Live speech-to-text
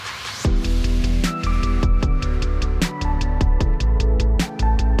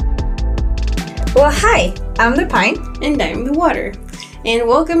Well, hi, I'm the Pine. And I'm the Water. And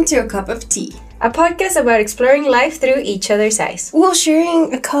welcome to A Cup of Tea, a podcast about exploring life through each other's eyes. while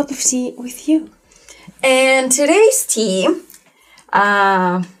sharing a cup of tea with you. And today's tea,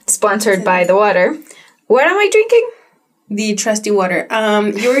 sponsored by the Water. What am I drinking? The trusty water.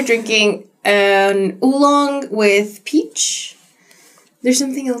 You're drinking an oolong with peach. There's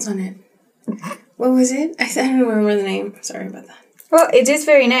something else on it. What was it? I don't remember the name. Sorry about that. Well, it is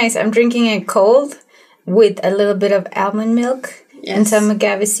very nice. I'm drinking it cold with a little bit of almond milk and some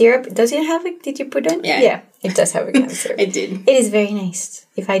agave syrup. Does it have it? Did you put it? Yeah, it does have agave syrup. It did. It is very nice,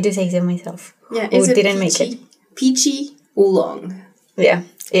 if I do say so myself. Yeah, Who didn't make it. Peachy oolong. Yeah,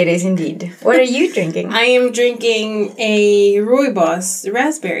 it is indeed. What are you drinking? I am drinking a Rooibos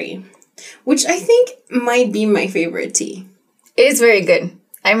raspberry, which I think might be my favorite tea. It is very good.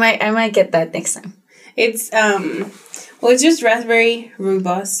 I might get that next time. It's it's just raspberry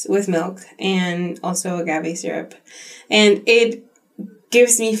rooibos with milk and also agave syrup, and it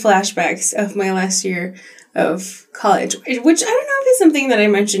gives me flashbacks of my last year of college, which I don't know if it's something that I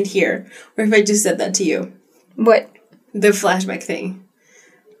mentioned here or if I just said that to you. What? The flashback thing.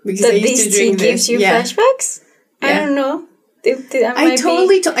 Because that this tea gives you flashbacks? Yeah. I don't know.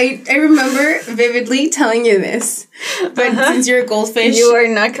 I remember vividly telling you this, but since you're a goldfish, you are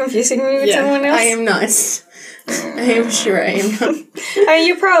not confusing me with someone else. I am not. I am sure I am not. I mean,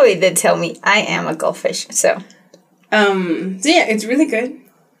 you probably did tell me I am a goldfish. So yeah, it's really good.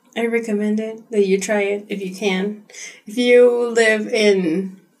 I recommend it that you try it if you can. If you live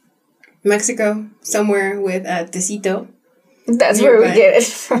in Mexico, somewhere with a tecito. That's where we get it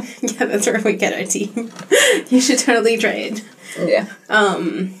from. Yeah, that's where we get our tea. You should totally try it. Yeah.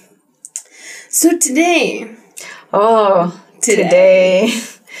 So today. Today.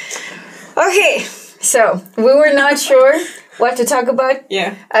 Okay, so we were not sure what to talk about.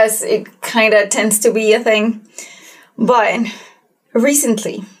 Yeah. As it kind of tends to be a thing. But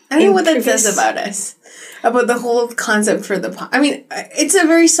recently. I don't know what that says about us. About the whole concept for the I mean, it's a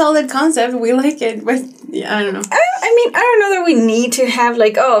very solid concept. We like it, but yeah, I don't know. I don't know that we need to have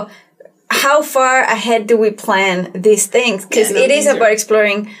how far ahead do we plan these things? Because it is about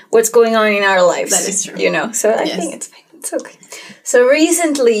exploring what's going on in our lives. That is true. So I think it's fine. It's okay. So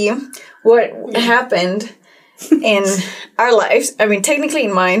recently, what happened in our lives, I mean, technically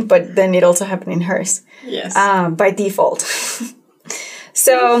in mine, but then it also happened in hers. Yes. By default.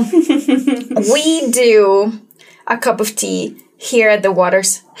 So, we do a cup of tea here at the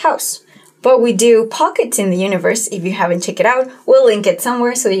Water's house. But we do pockets in the universe. If you haven't checked it out, we'll link it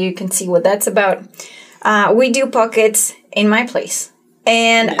somewhere so you can see what that's about. We do pockets in my place.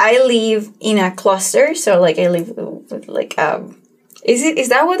 And I live in a cluster. So, I live with, is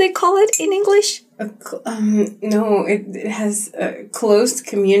that what they call it in English? No, it has a closed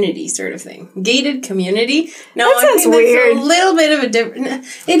community sort of thing. Gated community. No, that sounds weird. That's a little bit of a different.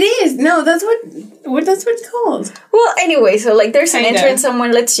 It is. No, that's what that's what it's called. Well, anyway, so there's an entrance,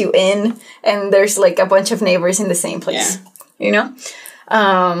 someone lets you in, and there's a bunch of neighbors in the same place. Yeah.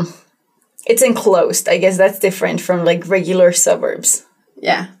 It's enclosed. I guess that's different from regular suburbs.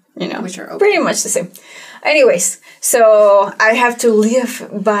 Yeah. Which are open. Pretty much the same. Anyways, so I have to live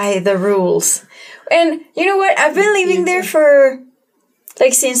by the rules. And you know what? I've been living there for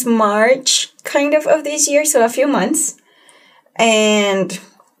since March of this year, so a few months. And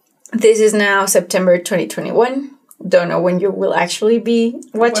this is now September 2021. Don't know when you will actually be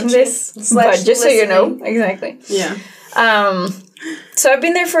watching this, but just so you know. Exactly. Yeah. So I've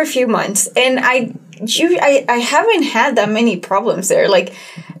been there for a few months, and I haven't had that many problems there.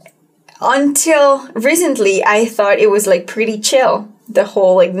 Until recently, I thought it was pretty chill, the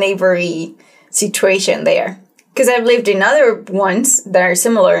whole neighbory situation there. Because I've lived in other ones that are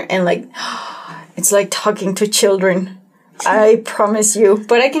similar, and it's like talking to children. I promise you.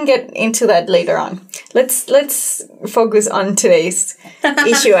 But I can get into that later on. Let's focus on today's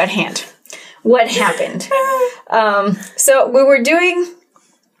issue at hand. What happened? So we were doing.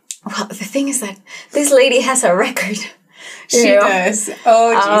 Well, the thing is that this lady has a record. She does.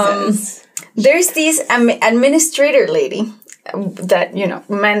 Oh, Jesus. There's this administrator lady that,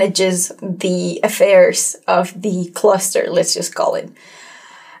 manages the affairs of the cluster, let's just call it.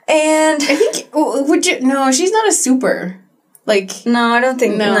 And I think, no, she's not a super. No, I don't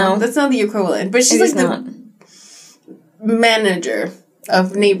think, no. That's not the equivalent. But she's the manager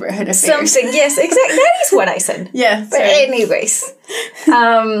of neighborhood affairs. Something, yes, exactly. That is what I said. Yeah. But anyways,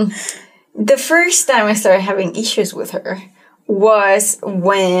 the first time I started having issues with her was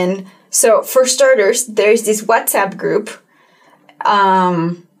when, so for starters, there's this WhatsApp group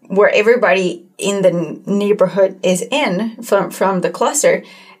where everybody in the neighborhood is in from the cluster.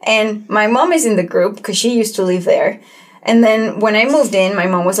 And my mom is in the group because she used to live there. And then when I moved in, my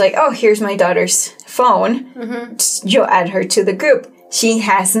mom was like, oh, here's my daughter's phone. Mm-hmm. You add her to the group. She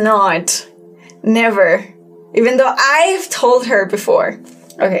has not. Never. Even though I've told her before.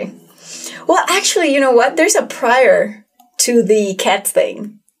 Okay. Well, actually, you know what? There's a prior to the cat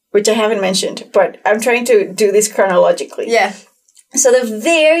thing, which I haven't mentioned, but I'm trying to do this chronologically. Yeah. So the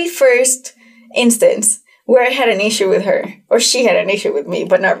very first instance where I had an issue with her, or she had an issue with me,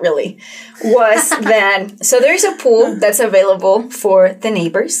 but not really, was that, so there's a pool that's available for the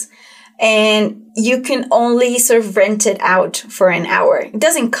neighbors, and you can only sort of rent it out for an hour. It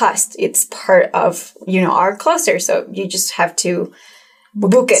doesn't cost. It's part of, our cluster, so you just have to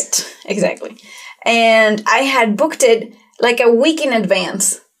book it. Exactly. And I had booked it like a week in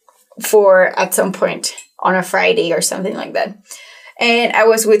advance for at some point on a Friday or something like that. And I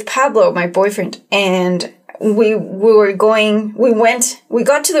was with Pablo, my boyfriend, and we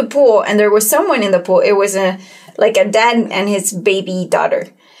got to the pool, and there was someone in the pool. It was a dad and his baby daughter.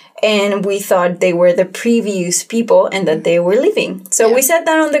 And we thought they were the previous people and that they were leaving. So we sat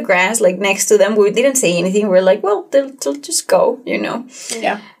down on the grass, next to them. We didn't say anything. We were like, well, they'll just go,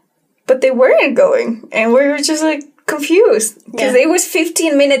 Yeah. But they weren't going. And we were just confused because it was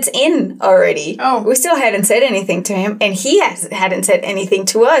 15 minutes in already. Oh. We still hadn't said anything to him, and he hadn't said anything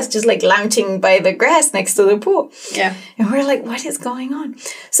to us, just lounging by the grass next to the pool. Yeah. And we're like, what is going on?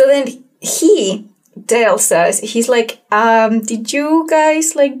 So then he tells us, he's like, did you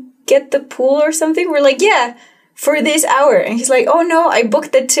guys get the pool or something? We're like, yeah, for this hour. And he's like, oh no, I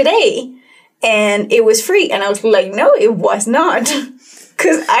booked it today and it was free. And I was like, no, it was not,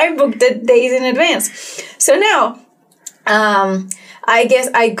 because I booked it days in advance. So now I guess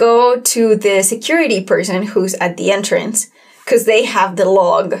I go to the security person who's at the entrance, because they have the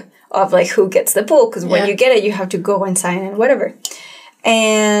log of who gets the pool, because when you get it, you have to go and sign and whatever.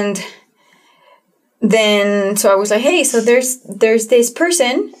 And then, so I was like, hey, so there's this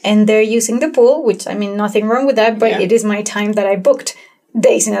person and they're using the pool, which, nothing wrong with that, but it is my time that I booked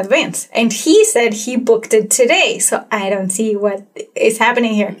days in advance. And he said he booked it today, so I don't see what is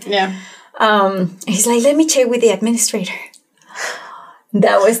happening here. Yeah. He's like, let me check with the administrator.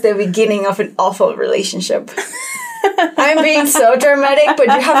 That was the beginning of an awful relationship. I'm being so dramatic, but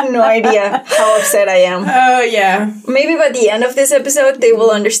you have no idea how upset I am. Oh, yeah. Maybe by the end of this episode, they will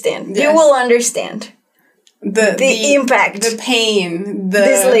understand. Yes. You will understand the impact, the pain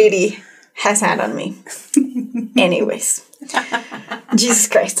this lady has had on me. Anyways. Jesus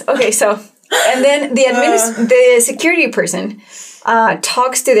Christ. Okay, so, and then the security person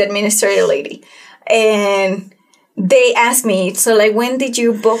talks to the administrator lady, and they ask me, so when did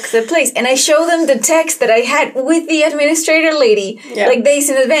you book the place? And I show them the text that I had with the administrator lady, days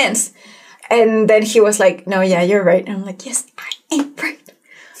in advance. And then he was like, no, yeah, you're right. And I'm like, yes, I am right.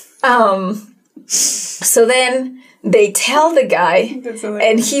 So then they tell the guy,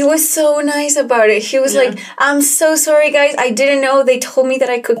 and he was so nice about it. He was like, I'm so sorry, guys. I didn't know. They told me that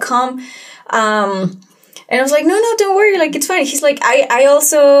I could come. And I was like, no, don't worry. It's fine. He's like, I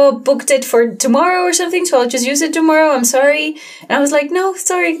also booked it for tomorrow or something, so I'll just use it tomorrow. I'm sorry. And I was like, no,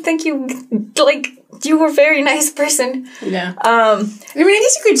 sorry. Thank you. You were a very nice person. Yeah. I guess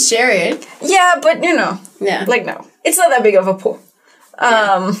you could share it. Yeah, but Yeah. no. It's not that big of a pool.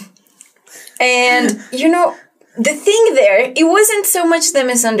 And, the thing there, it wasn't so much the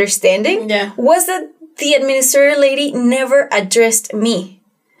misunderstanding. Yeah. Was that the administrator lady never addressed me.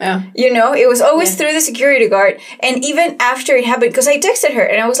 Oh. It was always through the security guard. And even after it happened, because I texted her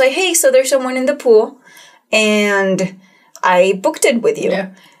and I was like, hey, so there's someone in the pool and I booked it with you.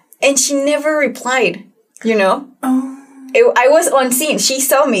 Yeah. And she never replied, Oh. I was on scene. She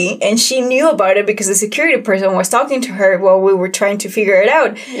saw me and she knew about it because the security person was talking to her while we were trying to figure it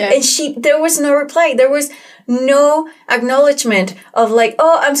out. Yeah. And there was no reply. There was no acknowledgement of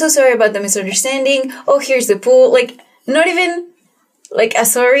oh, I'm so sorry about the misunderstanding. Oh, here's the pool. Not even a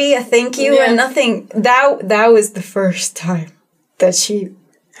sorry, a thank you, and nothing. That was the first time that she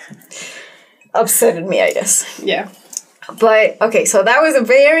upsetted me, I guess. Yeah. But, okay, so that was the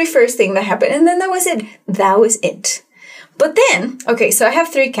very first thing that happened. And then that was it. That was it. But then, okay, so I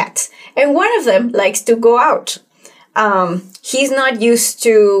have 3 cats. And one of them likes to go out. He's not used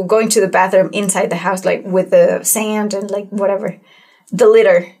to going to the bathroom inside the house, with the sand and, whatever. The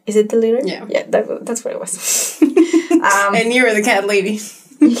litter. Is it the litter? Yeah. Yeah, that's what it was. And you were the cat lady.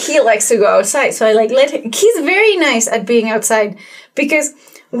 He likes to go outside. So I, let him. He's very nice at being outside. Because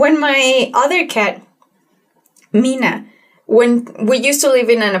when my other cat, Mina, when we used to live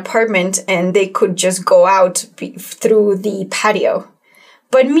in an apartment and they could just go out through the patio.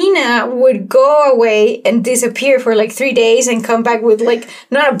 But Mina would go away and disappear for like 3 days and come back with like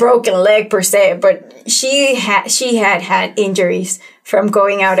not a broken leg per se, but she had injuries from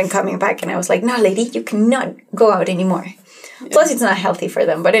going out and coming back. And I was like, no, lady, you cannot go out anymore. Yeah. Plus, it's not healthy for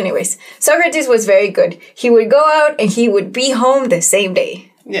them. But anyways, Socrates was very good. He would go out and he would be home the same day.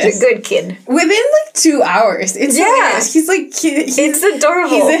 Yes. He's a good kid. Within like 2 hours. It's hilarious. He's like, it's adorable.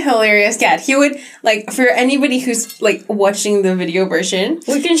 He's a hilarious cat. He would, like, for anybody who's like watching the video version,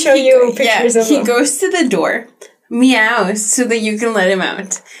 we can show you pictures of him. He goes to the door, meows so that you can let him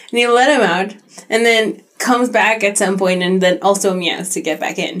out. And you let him out, and then comes back at some point and then also meows to get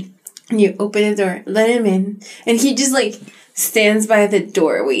back in. And you open the door, let him in, and he just like stands by the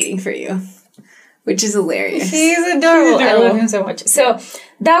door waiting for you. Which is hilarious. He's adorable. I love him so much. So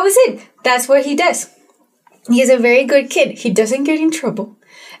that was it. That's what he does. He's a very good kid. He doesn't get in trouble.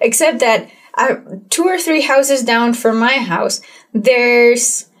 Except that 2 or 3 houses down from my house,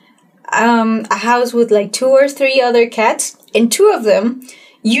 there's a house with like 2 or 3 other cats. And 2 of them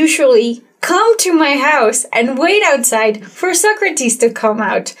usually come to my house and wait outside for Socrates to come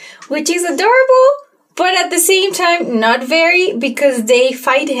out. Which is adorable. But at the same time, not very, because they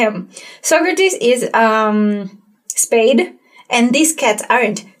fight him. Socrates is spayed, and these cats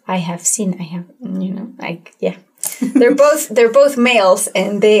aren't. They're both males,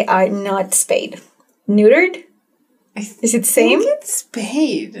 and they are not spayed. Neutered? Is it the same? I think it's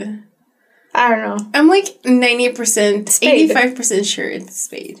spayed. I don't know. I'm like 90%, spayed. 85% sure it's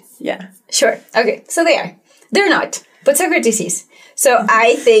spayed. Yeah. Sure. Okay, so they are. They're not, but Socrates is. So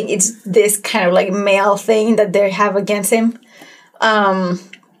I think it's this kind of like male thing that they have against him.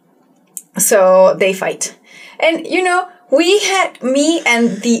 So they fight. And, you know, me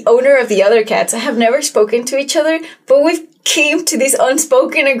and the owner of the other cats have never spoken to each other, but we've came to this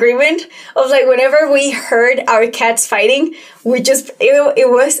unspoken agreement of like whenever we heard our cats fighting, it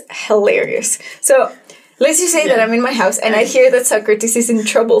was hilarious. So let's just say that I'm in my house and I hear that Socrates is in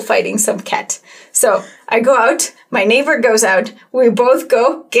trouble fighting some cat. So I go out, my neighbor goes out, we both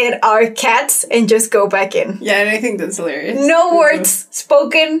go get our cats and just go back in. Yeah, and I think that's hilarious. No words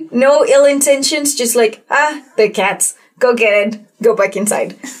spoken, no ill intentions, just like, the cats, go get it, go back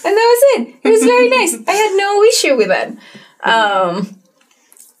inside. And that was it. It was very nice. I had no issue with that.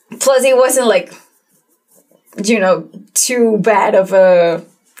 Plus it wasn't like, you know, too bad of a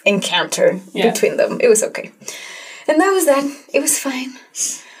encounter between them. It was okay. And that was that. It was fine.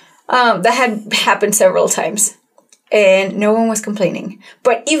 That had happened several times. And no one was complaining.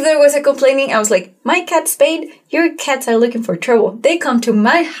 But if there was a complaining, I was like, my cat's spayed. Your cats are looking for trouble. They come to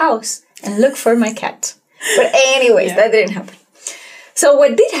my house and look for my cat. But anyways, that didn't happen. So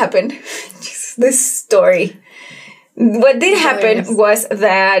what did happen, this story, what did happen was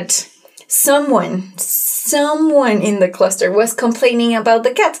that someone in the cluster was complaining about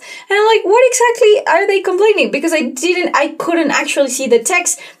the cats. And I'm like, what exactly are they complaining? Because I couldn't actually see the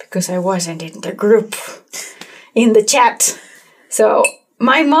text because I wasn't in the group, in the chat. So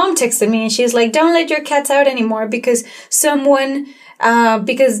my mom texted me and she's like, don't let your cats out anymore because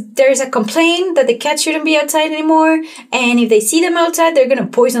because there's a complaint that the cats shouldn't be outside anymore. And if they see them outside, they're going to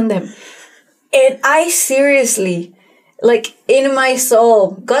poison them. And I seriously, like in my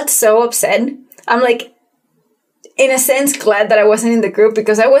soul, got so upset. I'm like, in a sense, glad that I wasn't in the group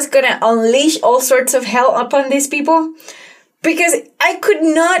because I was going to unleash all sorts of hell upon these people. Because I could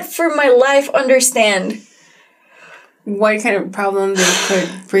not for my life understand what kind of problem they could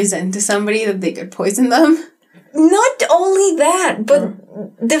present to somebody that they could poison them. Not only that, but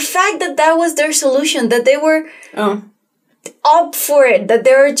the fact that that was their solution, that they were up for it, that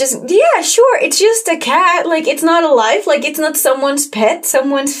they were just, yeah, sure, it's just a cat, like, it's not alive, like, it's not someone's pet,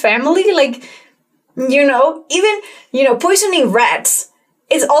 someone's family, like, you know, even, you know, poisoning rats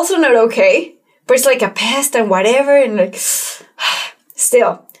is also not okay, but it's like a pest and whatever, and like,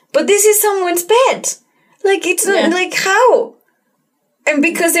 still. But this is someone's pet. Like, it's not, like, how? And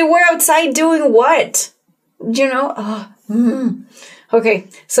because they were outside doing what? You know? Okay,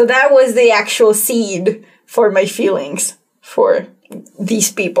 so that was the actual seed for my feelings for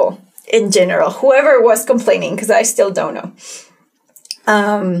these people in general. Whoever was complaining, because I still don't know.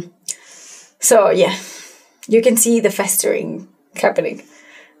 So, yeah. You can see the festering happening.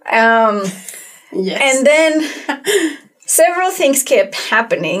 Yes. And then several things kept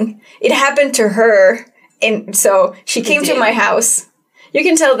happening. It happened to her, and so she came to my house. You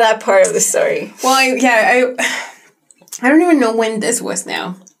can tell that part of the story. Well, I don't even know when this was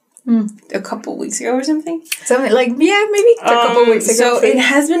now. A couple weeks ago or something? Something like, yeah, maybe a couple weeks ago. So it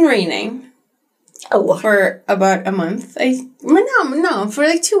has been raining. For about a month. No, for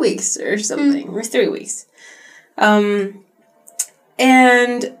like 2 weeks or something. Or 3 weeks. And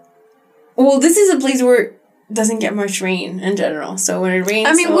And, well, this is a place where it doesn't get much rain in general. So when it rains...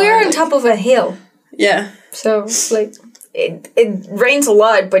 I mean, we're on top of a hill. Yeah. So, like, it rains a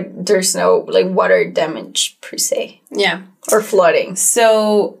lot, but there's no, like, water damage per se. Yeah. Or flooding.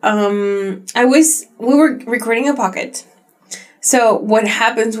 So, we were recording a pocket. So, what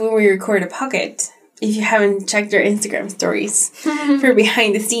happens when we record a pocket, if you haven't checked our Instagram stories for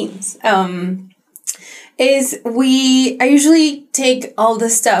behind the scenes, is I usually take all the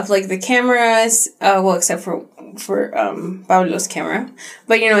stuff, like the cameras, except for Pablo's camera.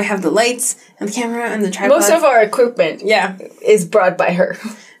 But, I have the lights and the camera and the tripod. Most of our equipment is brought by her.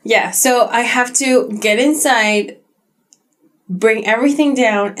 Yeah, so I have to get inside, bring everything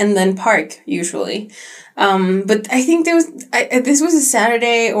down, and then park, usually. But I think this was a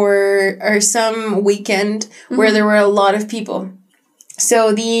Saturday or some weekend where there were a lot of people.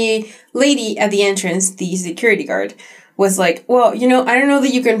 So the lady at the entrance, the security guard, was like, well, I don't know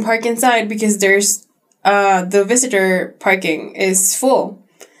that you can park inside because there's, the visitor parking is full.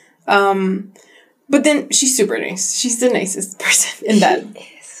 But then she's super nice. She's the nicest person in that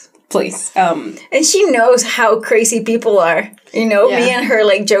place. And she knows how crazy people are. Me and her,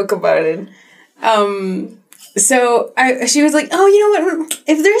 like, joke about it. So she was like, oh, you know what?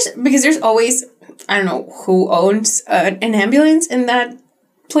 Because there's always, I don't know who owns an ambulance in that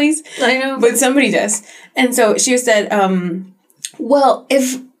place. I know. But somebody does. And so she said, well,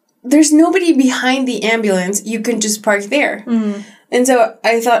 if there's nobody behind the ambulance, you can just park there. Mm. And so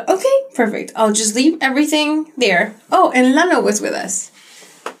I thought, okay, perfect. I'll just leave everything there. Oh, and Lano was with us.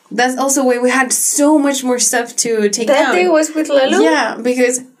 That's also why we had so much more stuff to take down. That day was with Lalo? Yeah,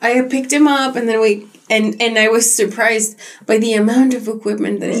 because I picked him up and then and I was surprised by the amount of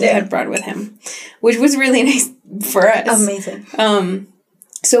equipment that he had brought with him, which was really nice for us. Amazing.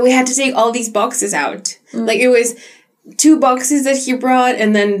 So we had to take all these boxes out. Like, it was 2 boxes that he brought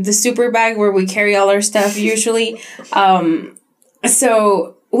and then the super bag where we carry all our stuff usually.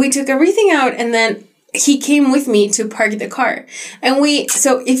 So we took everything out and then he came with me to park the car. And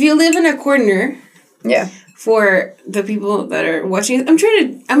so if you live in a corner, for the people that are watching, I'm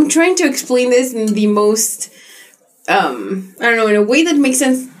trying to explain this in the most, I don't know, in a way that makes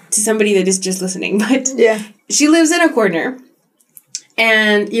sense to somebody that is just listening. But she lives in a corner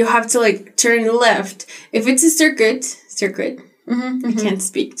and you have to, like, turn left. If it's a circuit, I can't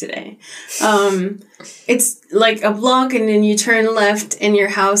speak today. It's like a block and then you turn left and your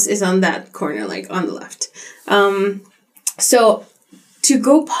house is on that corner, like on the left. So to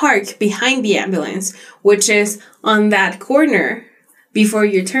go park behind the ambulance, which is on that corner before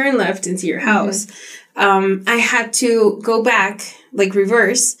you turn left into your house, I had to go back, like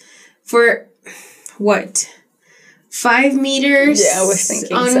reverse, for 5 meters? Yeah, I was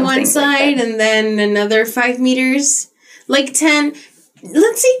thinking on one side, like, and then another 5 meters. Like 10,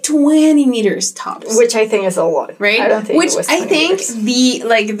 let's say 20 meters tops. Which I think is a lot. Right? I don't think it was 20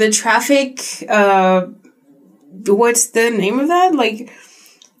 meters. the traffic, what's the name of that? Like,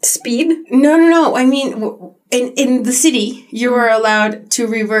 speed? No. I mean, in the city, you are allowed to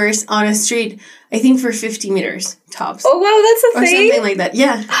reverse on a street, I think, for 50 meters tops. Oh, wow, that's a thing? Or something like that.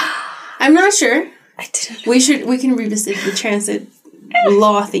 Yeah. I'm not sure. I didn't know. We can revisit the transit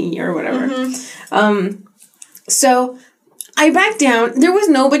law thingy or whatever. So I backed down. There was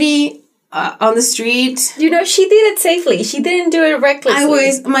nobody on the street. She did it safely. She didn't do it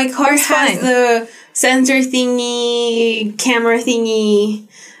recklessly. My car has the sensor thingy, camera thingy,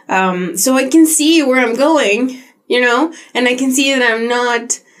 so I can see where I'm going, and I can see that I'm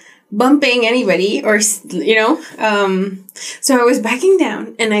not bumping anybody or, so I was backing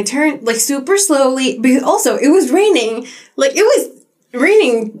down and I turned, like, super slowly because also it was raining. Like, it was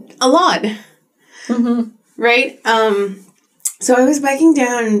raining a lot. Right? So I was backing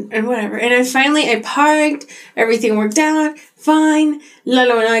down and whatever. And I parked. Everything worked out. Fine.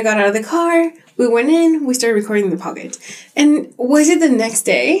 Lalo and I got out of the car. We went in. We started recording the pocket. And was it the next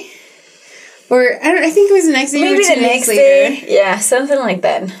day? Or, I think it was the next day. Maybe the next day. Yeah, something like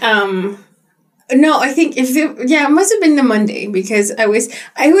that. No, I think it must have been the Monday because I was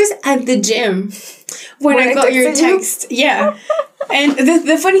at the gym when I got your text. Yeah. And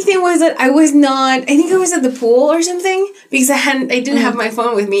the funny thing was that I think I was at the pool or something because I didn't have my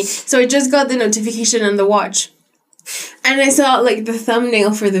phone with me. So I just got the notification on the watch. And I saw, like, the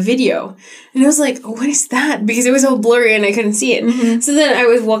thumbnail for the video. And I was like, oh, what is that? Because it was all blurry and I couldn't see it. So then I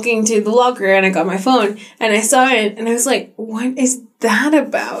was walking to the locker and I got my phone and I saw it and I was like, what is that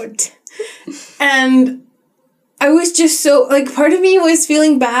about? And I was just so, like, part of me was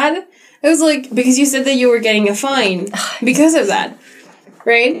feeling bad. I was like, because you said that you were getting a fine because of that,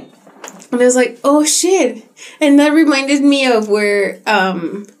 right? And I was like, oh shit. And that reminded me of where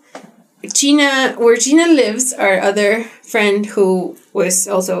Gina lives, our other friend who was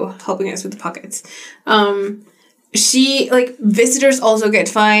also helping us with the pockets. She, like, visitors also get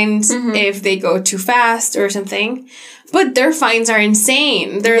fined if they go too fast or something. But their fines are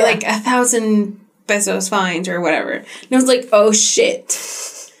insane. They're like 1,000 pesos fines or whatever. And I was like, oh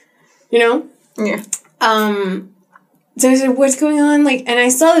shit. You know? Yeah. So I said, what's going on? Like, and I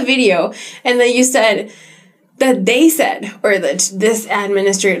saw the video, and then you said that they said, or that this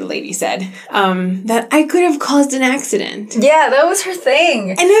administrator lady said, that I could have caused an accident. Yeah, that was her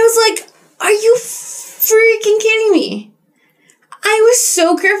thing. And I was like, are you freaking kidding me? I was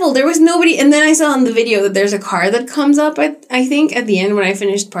so careful. There was nobody. And then I saw on the video that there's a car that comes up, I think, at the end when I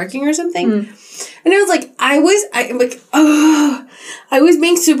finished parking or something. And I was like, I was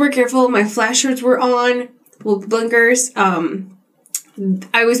being super careful. My flashers were on. With blinkers.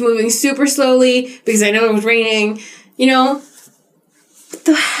 I was moving super slowly because I know it was raining. You know, what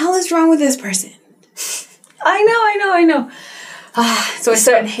the hell is wrong with this person? I know. So I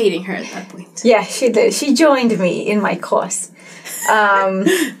started hating her at that point. Yeah, she did. She joined me in my cause. Yeah,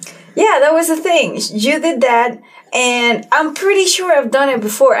 that was the thing. You did that, and I'm pretty sure I've done it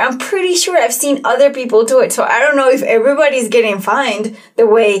before. I'm pretty sure I've seen other people do it. So I don't know if everybody's getting fined the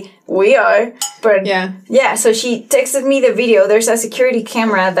way we are. But yeah, so she texted me the video. There's a security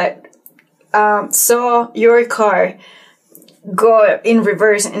camera that saw your car go in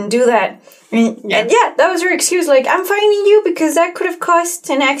reverse and do that. And yeah, that was her excuse. Like, I'm fining you because that could have caused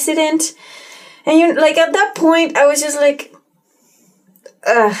an accident. And you like at that point, I was just like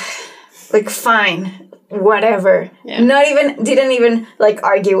fine, whatever. Yeah. Didn't even like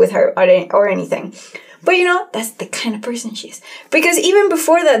argue with her or anything. But you know, that's the kind of person she is. Because even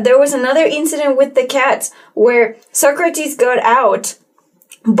before that, there was another incident with the cats where Socrates got out,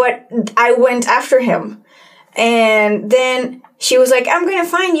 but I went after him. And then she was like, I'm going to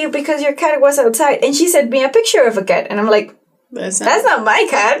fine you because your cat was outside. And she sent me a picture of a cat. And I'm like, that's not my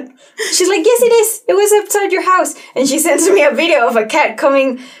cat. She's like, yes, it is. It was outside your house. And she sends me a video of a cat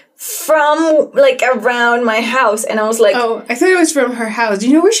coming from, like, around my house. And I was like... Oh, I thought it was from her house. Do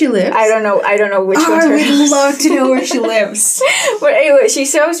you know where she lives? I don't know which one's her house. I would love to know where she lives. But anyway, she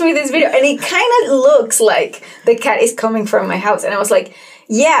shows me this video. And it kind of looks like the cat is coming from my house. And I was like...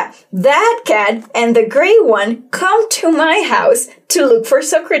 Yeah, that cat and the gray one come to my house to look for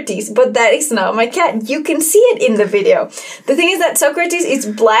Socrates, but that is not my cat. You can see it in the video. The thing is that Socrates is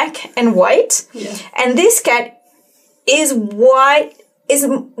black and white, and this cat is whiter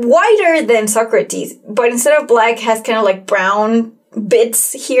than Socrates, but instead of black has kind of like brown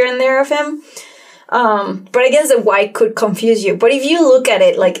bits here and there of him. But I guess the white could confuse you. But if you look at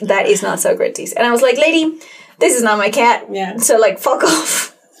it, like, that is not Socrates. And I was like, lady... This is not my cat. Yeah. So, like, fuck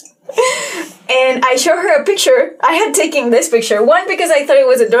off. And I show her a picture. I had taken this picture. One, because I thought it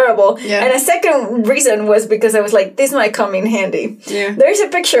was adorable. Yeah. And a second reason was because I was like, this might come in handy. Yeah. There's a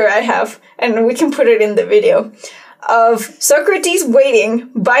picture I have, and we can put it in the video, of Socrates waiting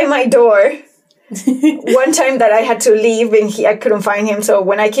by my door. One time that I had to leave and I couldn't find him. So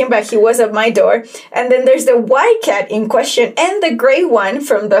when I came back, he was at my door. And then there's the white cat in question and the gray one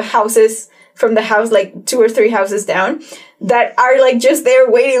from the house, like 2 or 3 houses down, that are like just there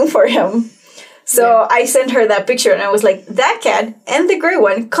waiting for him. So I sent her that picture and I was like, that cat and the gray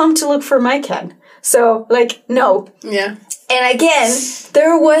one come to look for my cat. So, like, no. Yeah. And again,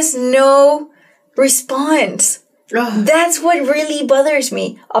 there was no response. Ugh. That's what really bothers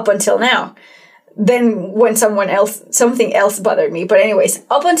me up until now. Then when something else bothered me. But anyways,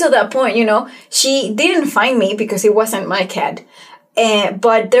 up until that point, you know, she didn't find me because it wasn't my cat.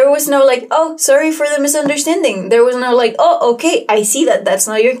 But there was no like, oh, sorry for the misunderstanding. There was no like, oh, okay, I see that's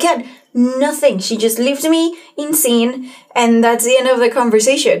not your cat. Nothing. She just left me in scene, and that's the end of the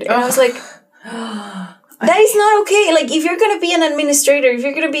conversation. And I was like, that is not okay. Like, if you're going to be an administrator, if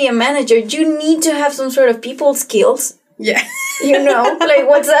you're going to be a manager, you need to have some sort of people skills. Yeah. You know? Like,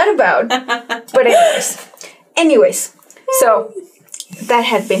 what's that about? But anyways. So, that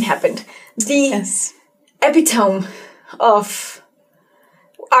had been happened. The epitome of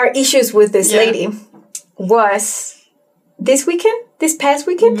our issues with this lady was this past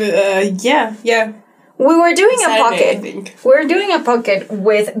weekend? Yeah. We were doing a pocket. We were doing a pocket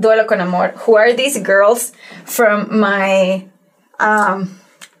with Duelo con Amor, who are these girls from my,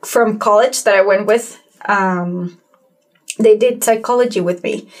 from college that I went with. They did psychology with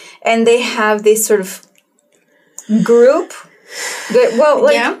me. And they have this sort of group.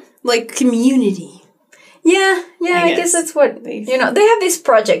 Like community. Yeah, I guess that's what, you know, they have this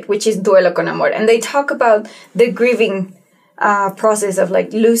project, which is Duelo con Amor, and they talk about the grieving process of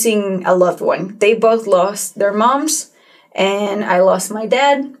like losing a loved one. They both lost their moms, and I lost my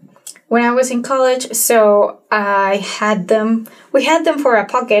dad when I was in college. So we had them for a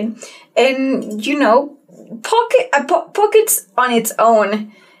pocket, and you know, pockets on its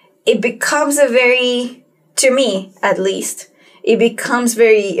own, it becomes to me at least, it becomes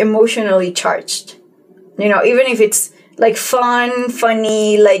very emotionally charged. You know, even if it's like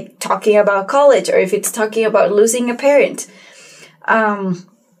funny, like talking about college, or if it's talking about losing a parent,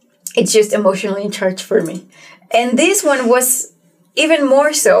 it's just emotionally charged for me. And this one was even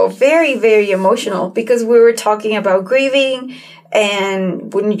more so, very, very emotional, because we were talking about grieving,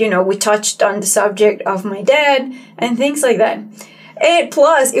 and when, you know, we touched on the subject of my dad and things like that. And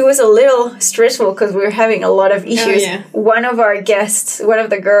plus, it was a little stressful because we were having a lot of issues. Oh, yeah. One of our guests, one of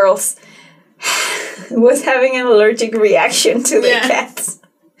the girls, was having an allergic reaction to the cats.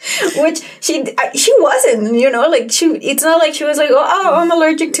 Which she wasn't, you know, like it's not like she was like, oh, I'm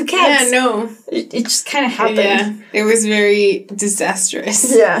allergic to cats. Yeah, no. It just kind of happened. Yeah, it was very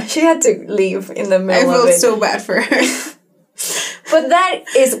disastrous. Yeah, she had to leave in the middle of it. I felt so bad for her. But that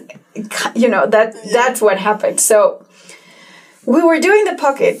is, you know, that's what happened. So we were doing the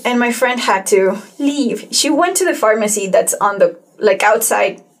pocket, and my friend had to leave. She went to the pharmacy that's on the, like,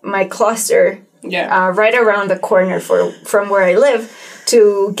 outside my cluster. Yeah. Right around the corner from where I live,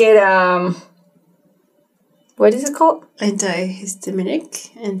 to get what is it called? Antihistaminic.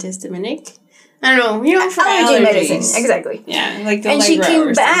 I don't know. You know, for allergy medicine, exactly. Yeah, like the and she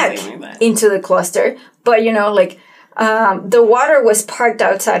came back into the cluster, but you know, like the water was parked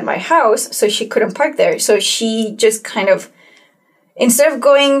outside my house, so she couldn't park there. So she just kind of, instead of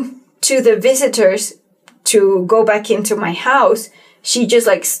going to the visitors to go back into my house, she just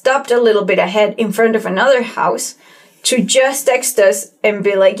like stopped a little bit ahead in front of another house to just text us and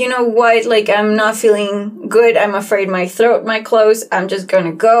be like, you know what, like, I'm not feeling good. I'm afraid my throat might close. I'm just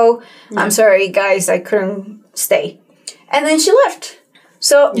gonna go. Yeah. I'm sorry, guys, I couldn't stay. And then she left.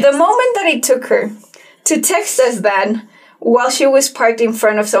 So the moment that it took her to text us that while she was parked in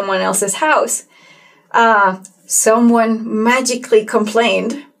front of someone else's house, someone magically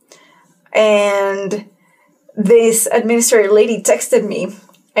complained, and this administrator lady texted me,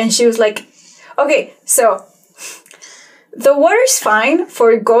 and she was like, okay, so the water's fine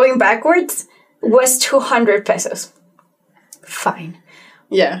for going backwards was 200 pesos. Fine.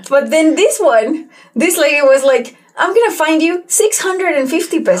 Yeah. But then this lady was like, I'm going to find you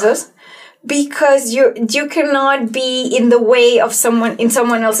 650 pesos because you cannot be in the way of someone in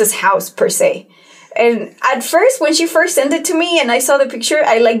someone else's house per se. And at first, when she first sent it to me and I saw the picture,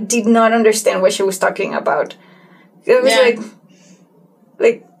 I like did not understand what she was talking about. It was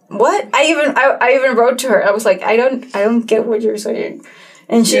like what? I even wrote to her. I was like, I don't get what you're saying.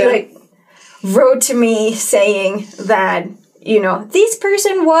 And she like wrote to me saying that, you know, this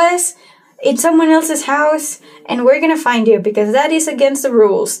person was in someone else's house and we're going to find you because that is against the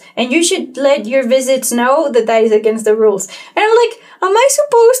rules. And you should let your visits know that is against the rules. And I'm like, am I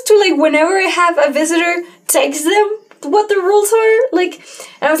supposed to, like, whenever I have a visitor, text them what the rules are? Like,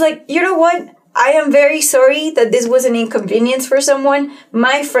 and I was like, you know what? I am very sorry that this was an inconvenience for someone.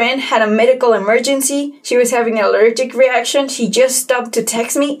 My friend had a medical emergency. She was having an allergic reaction. She just stopped to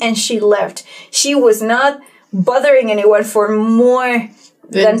text me and she left. She was not bothering anyone for more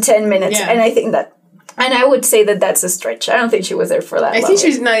than 10 minutes. Yeah. And I think that, and I would say that that's a stretch. I don't think she was there for that long. I think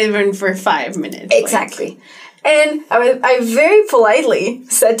she's not even for 5 minutes. Exactly. Like. And I very politely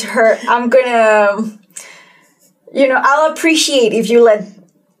said to her, I'm gonna, you know, I'll appreciate if you let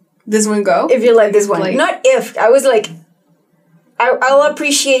this one go? If you let this one. Like, not if. I was like, I'll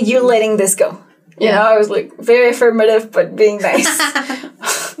appreciate you letting this go. You know, I was like, very affirmative, but being nice.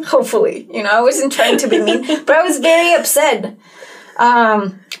 Hopefully. You know, I wasn't trying to be mean, but I was very upset.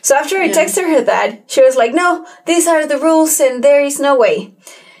 So after I texted her that, she was like, no, these are the rules and there is no way.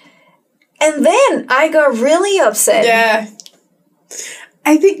 And then I got really upset. Yeah.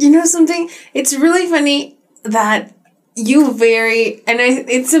 I think, you know something? It's really funny that you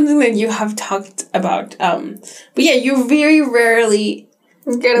it's something that you have talked about. But yeah, you very rarely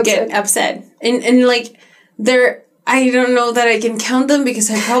get upset. And like, I don't know that I can count them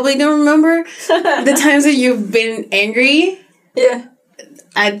because I probably don't remember the times that you've been angry. Yeah.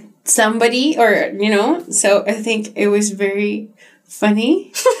 At somebody, or, you know, so I think it was very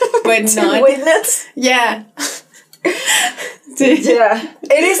funny, but not witness. Yeah. Yeah.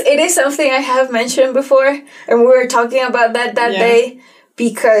 It is something I have mentioned before, and we were talking about that day,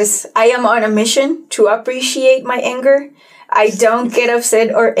 because I am on a mission to appreciate my anger. I don't get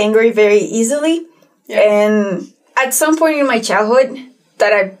upset or angry very easily. Yeah. And at some point in my childhood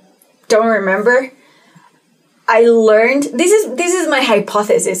that I don't remember, I learned, this is my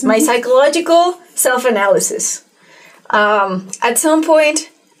hypothesis, my psychological self-analysis. At some point,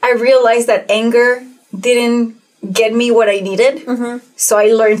 I realized that anger didn't get me what I needed. So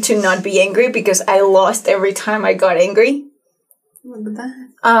I learned to not be angry because I lost every time I got angry. Look at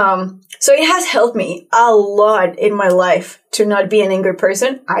that. So it has helped me a lot in my life to not be an angry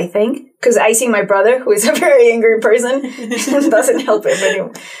person, I think. Because I see my brother, who is a very angry person, and doesn't help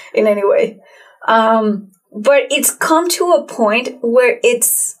him in any way. But it's come to a point where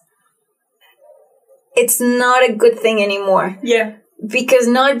it's not a good thing anymore. Yeah. Because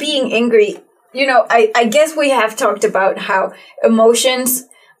not being angry, I guess we have talked about how emotions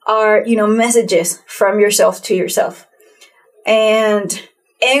are, messages from yourself to yourself. And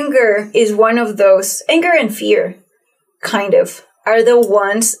anger is one of those, anger and fear, kind of, are the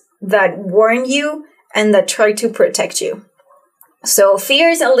ones that warn you and that try to protect you. So fear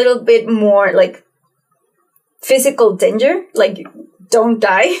is a little bit more like physical danger, like don't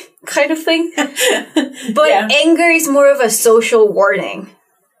die kind of thing. But anger is more of a social warning,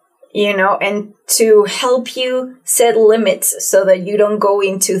 and to help you set limits so that you don't go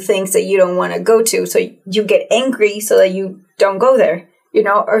into things that you don't want to go to. So you get angry so that you don't go there,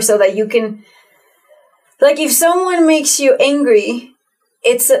 or so that you can, like, if someone makes you angry,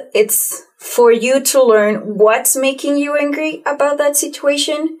 it's for you to learn what's making you angry about that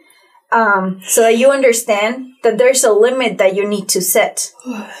situation, so that you understand that there's a limit that you need to set,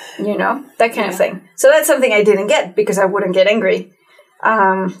 that kind of thing. So that's something I didn't get because I wouldn't get angry.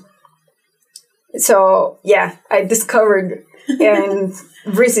 So yeah, I discovered in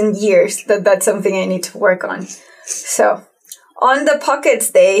recent years that that's something I need to work on. So on the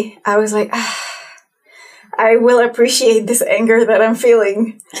Pockets Day, I was like, I will appreciate this anger that I'm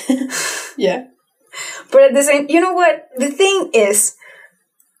feeling. Yeah. But at the same, you know what? The thing is,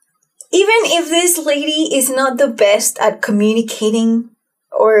 even if this lady is not the best at communicating,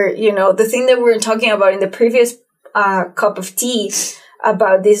 or, the thing that we were talking about in the previous cup of tea,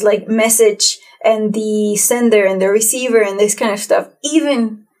 about this, like, message and the sender and the receiver and this kind of stuff,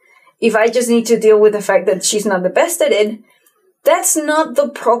 even if I just need to deal with the fact that she's not the best at it, that's not the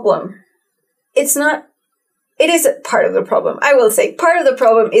problem. It's not. It is part of the problem. I will say part of the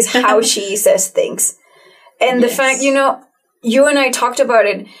problem is how she says things. And the fact, you and I talked about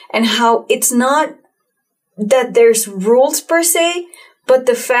it and how it's not that there's rules per se, but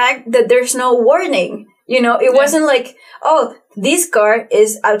the fact that there's no warning. It wasn't like, oh, this car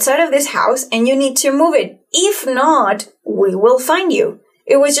is outside of this house and you need to move it. If not, we will fine you.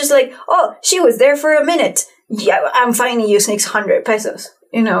 It was just like, oh, she was there for a minute. Yeah, I'm fining you 600 pesos.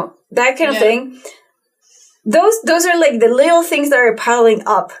 That kind of thing. Those are like the little things that are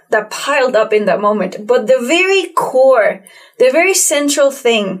piled up in that moment. But the very core, the very central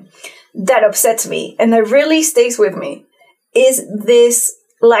thing that upsets me and that really stays with me is this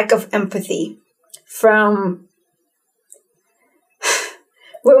lack of empathy from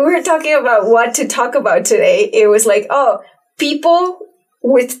when we were talking about what to talk about today. It was like, oh, people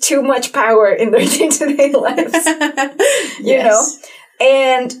with too much power in their day-to-day lives,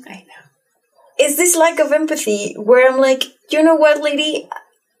 and I know. Is this lack of empathy where I'm like, you know what, lady?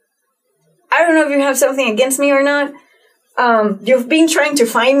 I don't know if you have something against me or not. You've been trying to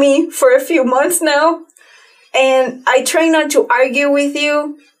find me for a few months now, and I try not to argue with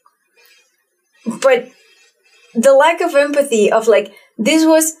you. But the lack of empathy of like, this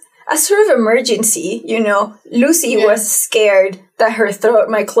was a sort of emergency, Lucy was scared that her throat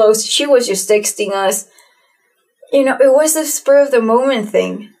might close. She was just texting us. It was the spur of the moment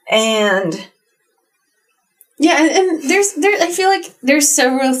thing. And yeah, and there's I feel like there's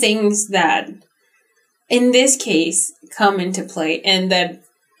several things that in this case come into play and that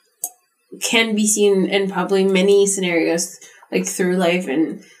can be seen in probably many scenarios, like through life,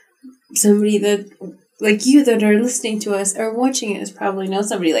 and somebody that, like you that are listening to us or watching us probably know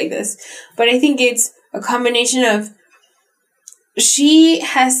somebody like this. But I think it's a combination of she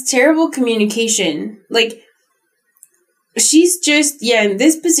has terrible communication. Like, she's just, in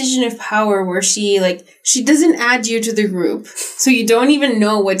this position of power where she doesn't add you to the group. So you don't even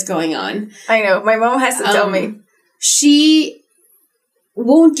know what's going on. I know. My mom has to tell me. She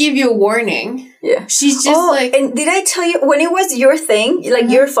won't give you a warning. Yeah. She's just and did I tell you, when it was your thing, like,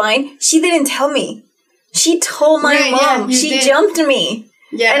 you're fine, she didn't tell me. She told my mom. Yeah, she jumped me.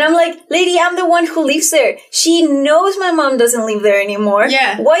 Yeah. And I'm like, lady, I'm the one who lives there. She knows my mom doesn't live there anymore.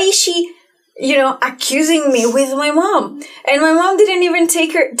 Yeah. Why is she, accusing me with my mom? And my mom didn't even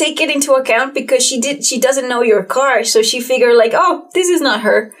take it into account because she doesn't know your car. So she figured like, oh, this is not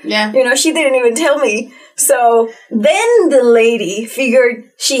her. Yeah. She didn't even tell me. So then the lady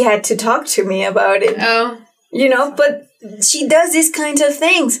figured she had to talk to me about it. Oh. You know, but she does these kinds of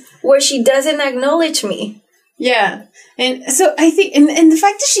things where she doesn't acknowledge me. Yeah. And so I think, and the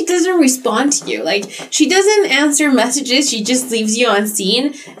fact that she doesn't respond to you, like, she doesn't answer messages, she just leaves you on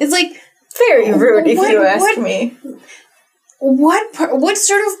scene, it's like... Very rude, if you ask me. What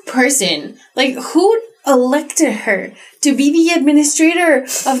sort of person, like, who elected her to be the administrator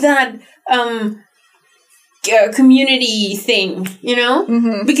of that, community thing, you know?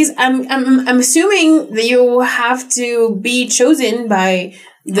 Mm-hmm. Because I'm assuming that you have to be chosen by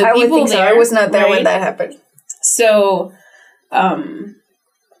the I people would think there. so. I was not there right? when that happened. So,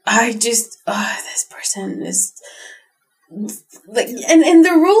 I just, this person is, like, and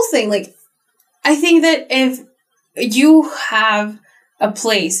the rule thing, like, I think that if you have a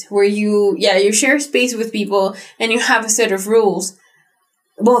place where you share space with people and you have a set of rules,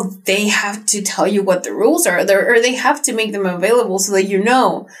 well, they have to tell you what the rules are, or they have to make them available so that you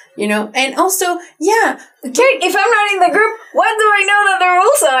know. And also, yeah. If I'm not in the group, what do I know that the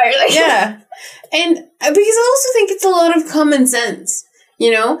rules are? Like, yeah. And because I also think it's a lot of common sense,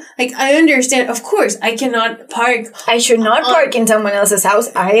 Like, I understand, of course, I cannot park. I should not park in someone else's house.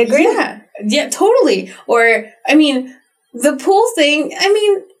 I agree. Yeah, totally. Or, I mean, the pool thing,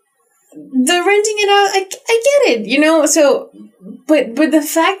 the renting it out, I get it, So, but the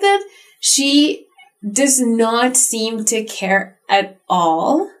fact that she does not seem to care at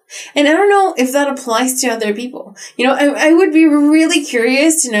all, and I don't know if that applies to other people. I would be really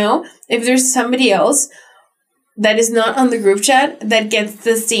curious to know if there's somebody else that is not on the group chat that gets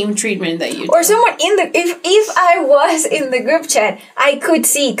the same treatment that you do. Or someone in the... If I was in the group chat, I could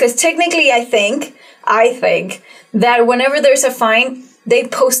see, because technically I think that whenever there's a fine, they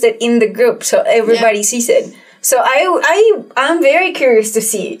post it in the group so everybody sees it. So I'm very curious to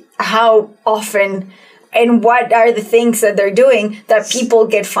see how often and what are the things that they're doing that people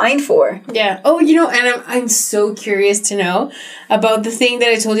get fined for. Yeah. Oh, and I'm so curious to know about the thing that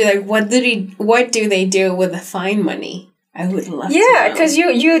I told you, like, what do they do with the fine money? I would love to know. Yeah, because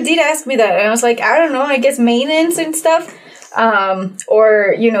you did ask me that, and I was like, I don't know, I guess maintenance and stuff,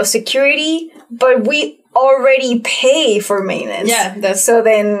 or, security, but we already pay for maintenance. Yeah, so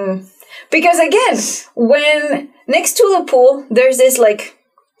then, because again, when next to the pool, there's this, like,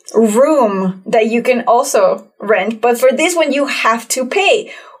 room that you can also rent, but for this one you have to pay,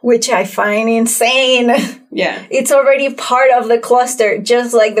 which I find insane. Yeah. It's already part of the cluster,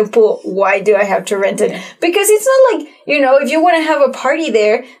 just like the pool. Why do I have to rent it? Because it's not like, if you want to have a party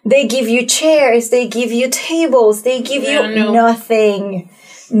there, they give you chairs, they give you tables, they give you nothing.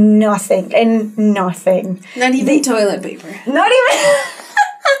 And nothing. Not even toilet paper. Not even...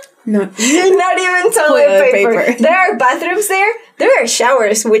 Not even toilet paper. There are bathrooms there. There are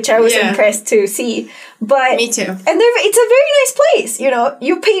showers, which I was impressed to see. But me too. And it's a very nice place.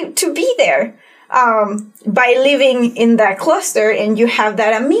 You pay to be there by living in that cluster, and you have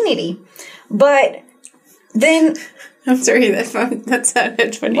that amenity. But then... I'm sorry, that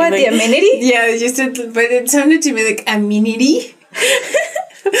sounded funny. What, the amenity? Yeah, but it sounded to me like amenity.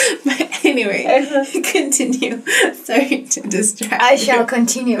 But anyway, continue. Sorry to distract I shall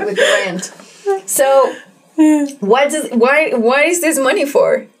continue with the rant. So, what is this money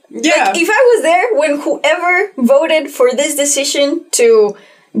for? Yeah. Like, if I was there when whoever voted for this decision to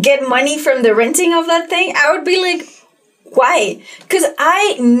get money from the renting of that thing, I would be like, why? Because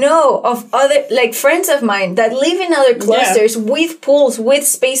I know of other, like, friends of mine that live in other clusters with pools, with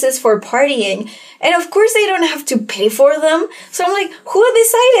spaces for partying. And of course they don't have to pay for them. So I'm like, who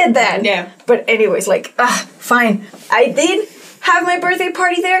decided that? Yeah. But anyways, like, fine. I did have my birthday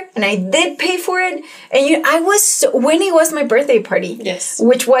party there, and I did pay for it. And when it was my birthday party. Yes.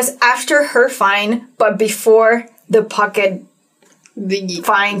 Which was after her fine, but before the pocket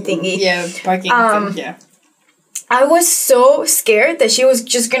fine thingy. Yeah, parking thing, yeah. I was so scared that she was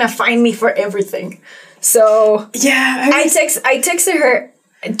just gonna fine me for everything. So yeah, I texted her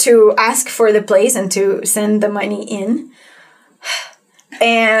to ask for the place and to send the money in.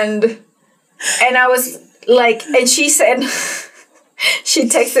 And I was like, and she said, she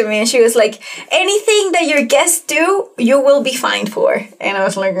texted me and she was like, anything that your guests do, you will be fined for. And I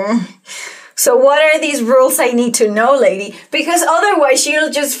was like, So what are these rules I need to know, lady? Because otherwise she'll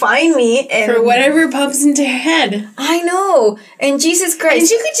just find me and... For whatever pops into her head. I know. And Jesus Christ. And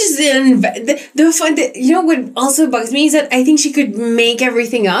she could just... you know what also bugs me is that I think she could make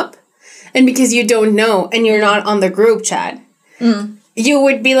everything up. And because you don't know and you're not on the group chat, you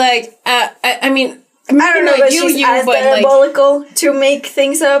would be like, I mean... I don't know if she's as diabolical to make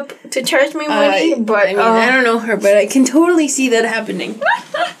things up to charge me money, but... I mean, I don't know her, but I can totally see that happening.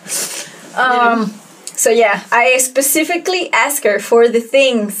 So yeah, I specifically asked her for the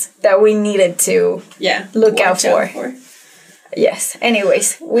things that we needed to look out for. Yes.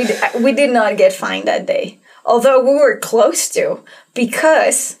 Anyways, we did not get fined that day. Although we were close to,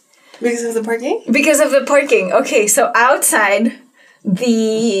 because of the parking? Because of the parking. Okay, so outside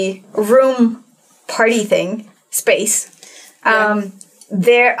the room party thing space,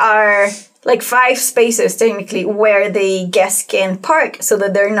 there are like 5 spaces technically where the guests can park so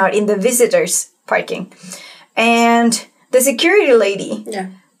that they're not in the visitors parking. And the security lady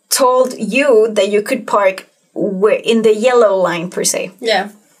told you that you could park in the yellow line per se.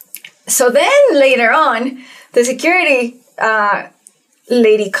 Yeah. So then later on, the security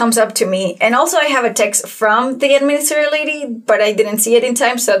lady comes up to me, and also I have a text from the administrator lady, but I didn't see it in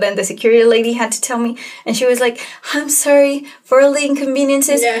time, so then the security lady had to tell me, and she was like, I'm sorry for all the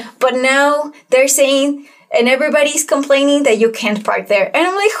inconveniences, but now they're saying, and everybody's complaining that you can't park there. And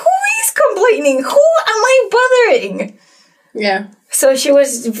I'm like, who is complaining? Who am I bothering? Yeah. So she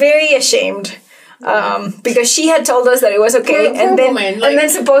was very ashamed. Because she had told us that it was okay, and then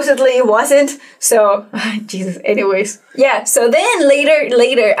supposedly it wasn't. So, Jesus. Anyways, yeah. So then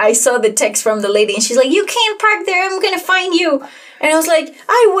later, I saw the text from the lady, and she's like, "You can't park there. I'm gonna fine you." And I was like,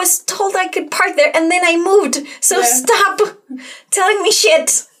 "I was told I could park there, and then I moved. So stop telling me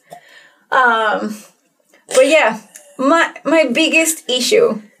shit." But yeah, my biggest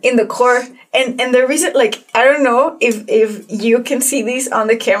issue in the core, and the reason, like, I don't know if you can see these on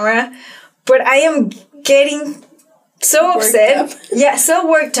the camera. But I am getting so upset. Yeah, so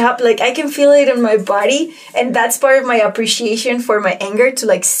worked up. Like, I can feel it in my body. And that's part of my appreciation for my anger, to,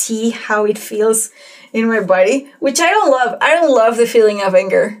 like, see how it feels in my body. Which I don't love. I don't love the feeling of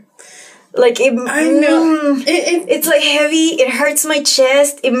anger. Like, I know. It's, like, heavy. It hurts my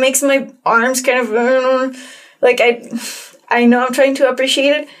chest. It makes my arms kind of... Like, I know I'm trying to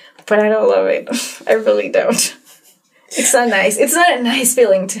appreciate it, but I don't love it. I really don't. It's not nice. It's not a nice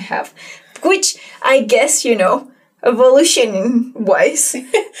feeling to have. Which, I guess, evolution-wise,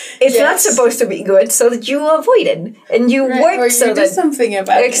 it's not supposed to be good, so that you avoid it. And you work so that... do something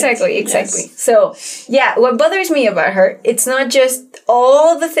about it. Exactly. Yes. So, yeah, what bothers me about her, it's not just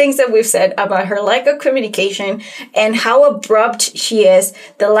all the things that we've said about her lack of communication and how abrupt she is,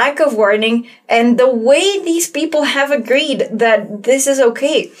 the lack of warning, and the way these people have agreed that this is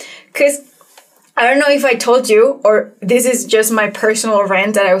okay. Because... I don't know if I told you, or this is just my personal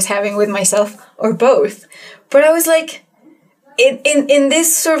rant that I was having with myself, or both. But I was like, in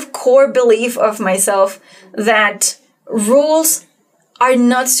this sort of core belief of myself that rules are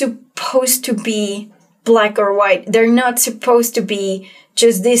not supposed to be black or white. They're not supposed to be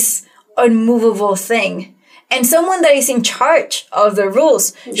just this unmovable thing. And someone that is in charge of the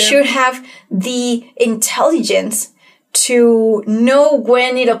rules should have the intelligence to know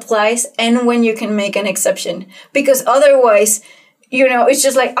when it applies and when you can make an exception. Because otherwise, it's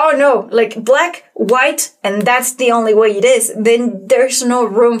just like, oh no, like black, white, and that's the only way it is. Then there's no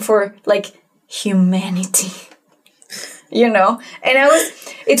room for, like, humanity. And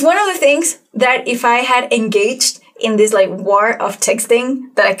it's one of the things that if I had engaged in this, like, war of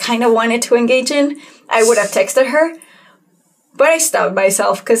texting that I kind of wanted to engage in, I would have texted her. But I stopped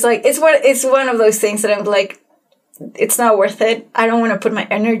myself, because, like, it's one of those things that I'm like, it's not worth it. I don't want to put my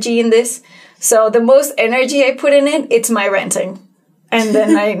energy in this. So the most energy I put in it, it's my ranting. And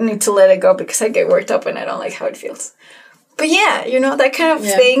then I need to let it go because I get worked up and I don't like how it feels. But yeah, that kind of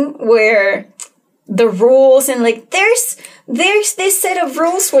thing where the rules and, like, there's this set of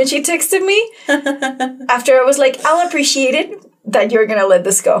rules when she texted me. After I was like, I'll appreciate it that you're going to let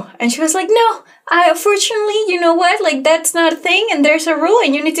this go. And she was like, no, unfortunately, you know what? Like, that's not a thing and there's a rule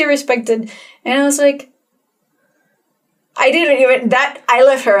and you need to respect it. And I was like, I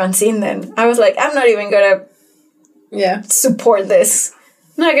left her unseen then. I was like, I'm not even gonna support this.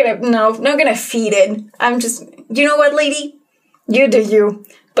 Not gonna feed it. I'm just, you know what, lady? You do you.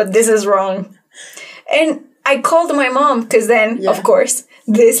 But this is wrong. And I called my mom, because then, of course,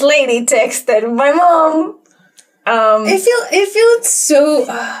 this lady texted my mom. It feels so...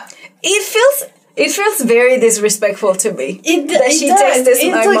 It feels very disrespectful to me. It does.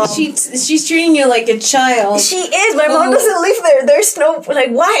 My mom. She's treating you like a child. She is. My mom doesn't live there. There's no...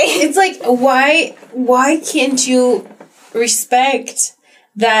 Like, why? It's like, why can't you respect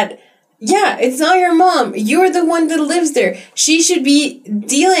that... Yeah, it's not your mom. You're the one that lives there. She should be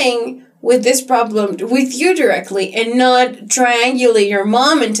dealing with this problem with you directly and not triangulate your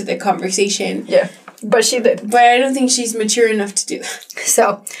mom into the conversation. Yeah. But she did. But I don't think she's mature enough to do that.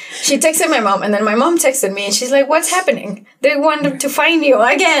 So, she texted my mom, and then my mom texted me, and she's like, what's happening? They want to find you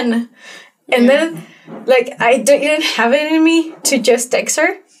again. And then, like, I didn't have it in me to just text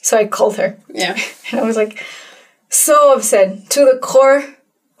her. So I called her. Yeah. And I was like, so upset to the core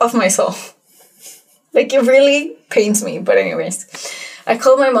of my soul. Like, it really pains me. But anyways, I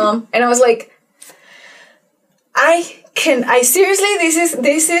called my mom and I was like, seriously,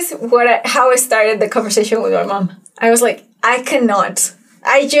 this is how I started the conversation with my mom. I was like, I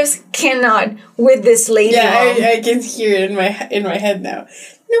just cannot with this lady. Yeah, I can hear it in my head now.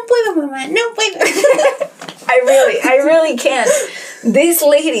 No puedo, mamá, no puedo. I really can't. This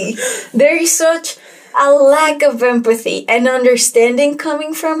lady, there is such a lack of empathy and understanding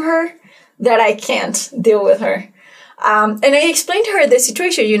coming from her that I can't deal with her. And I explained to her the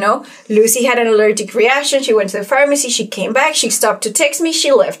situation, Lucy had an allergic reaction. She went to the pharmacy. She came back. She stopped to text me.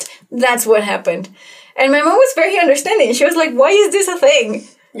 She left. That's what happened. And my mom was very understanding. She was like, why is this a thing?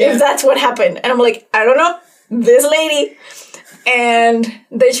 Yeah. If that's what happened. And I'm like, I don't know. This lady. And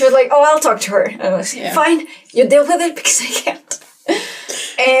then she was like, oh, I'll talk to her. And I was like, fine. You deal with it because I can't.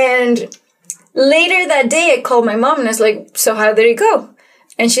 And later that day, I called my mom and I was like, so how did it go?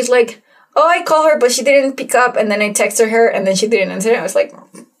 And she's like, oh, I called her, but she didn't pick up. And then I texted her and then she didn't answer. I was like,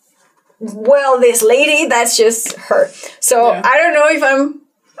 well, this lady, that's just her. So I don't know if I'm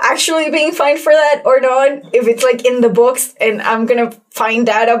actually being fined for that or not. If it's like in the books and I'm going to find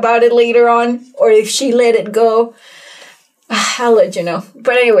out about it later on. Or if she let it go. I'll let you know.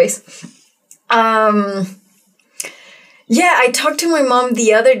 But anyways. I talked to my mom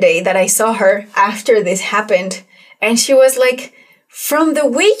the other day that I saw her after this happened. And she was like, from the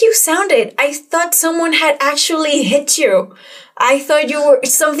way you sounded, I thought someone had actually hit you. I thought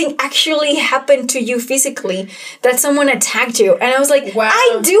something actually happened to you physically, that someone attacked you. And I was like, wow.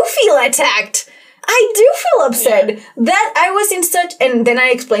 I do feel attacked. I do feel upset that I was in such... And then I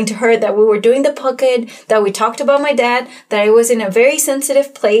explained to her that we were doing the pocket, that we talked about my dad, that I was in a very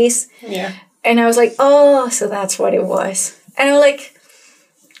sensitive place. Yeah. And I was like, oh, so that's what it was. And I'm like,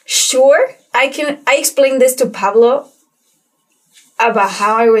 sure, I explained this to Pablo about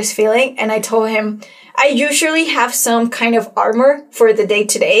how I was feeling. And I told him, I usually have some kind of armor for the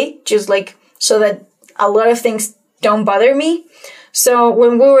day-to-day, just like so that a lot of things don't bother me. So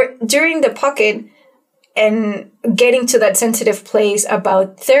when we were during the pocket and getting to that sensitive place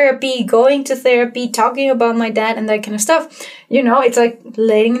about therapy, going to therapy, talking about my dad and that kind of stuff, it's like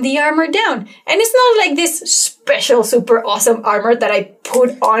letting the armor down. And it's not like this special, super awesome armor that I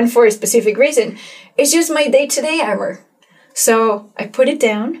put on for a specific reason. It's just my day-to-day armor. So I put it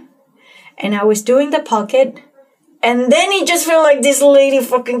down and I was doing the pocket. And then it just felt like this lady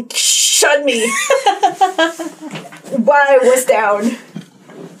fucking shot me while I was down.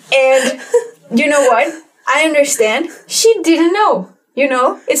 And you know what? I understand. She didn't know.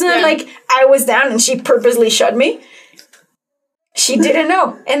 It's not like I was down and she purposely shot me. She didn't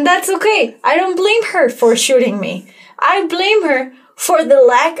know. And that's okay. I don't blame her for shooting me. I blame her for the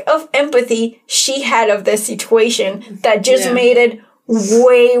lack of empathy she had of the situation that just made it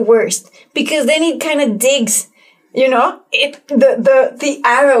way worse. Because then it kind of digs. The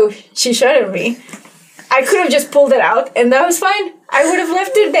arrow she shot at me, I could have just pulled it out and that was fine. I would have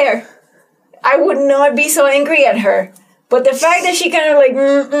left it there. I would not be so angry at her. But the fact that she kind of like,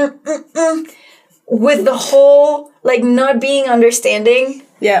 with the whole, like, not being understanding.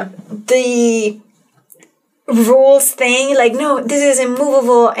 Yeah. The rules thing, like, no, this is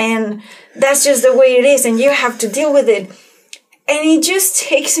immovable and that's just the way it is and you have to deal with it. And it just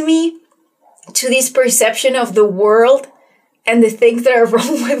takes me to this perception of the world and the things that are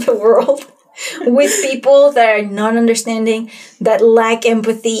wrong with the world, with people that are not understanding, that lack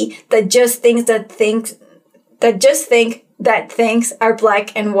empathy, that just think that things are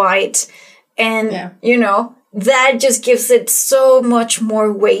black and white. And, that just gives it so much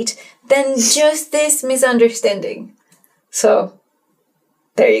more weight than just this misunderstanding. So,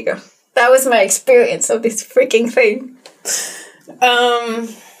 there you go. That was my experience of this freaking thing.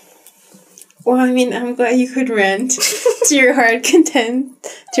 Well, I mean, I'm glad you could rant to your heart's content.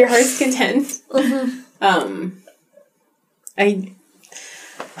 Mm-hmm. I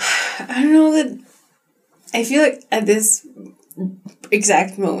don't know that. I feel like at this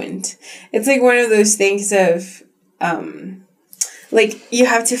exact moment, it's like one of those things of, like, you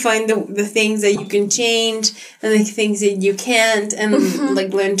have to find the things that you can change and the things that you can't, and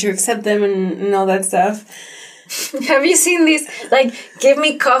like learn to accept them and all that stuff. Have you seen these? Like, give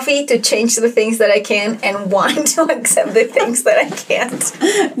me coffee to change the things that I can and wine to accept the things that I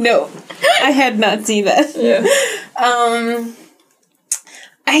can't. No, I had not seen that. Yeah.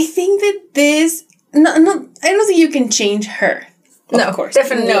 I think that this... No, I don't think you can change her. Of course.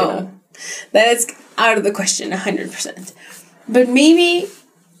 Definitely not. That is out of the question, 100%. But maybe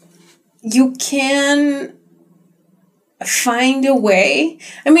you can find a way.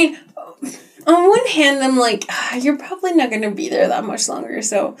 I mean, on one hand, I'm like, you're probably not going to be there that much longer,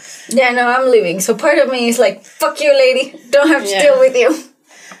 so... Yeah, no, I'm leaving. So part of me is like, fuck you, lady. Don't have to deal with you.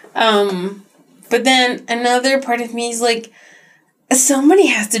 But then another part of me is like, somebody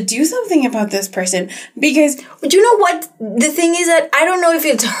has to do something about this person. Because... But you know what? The thing is that I don't know if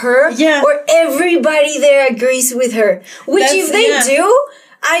it's her or everybody there agrees with her. Which if they do,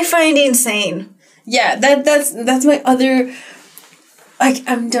 I find insane. Yeah, that's my other... Like,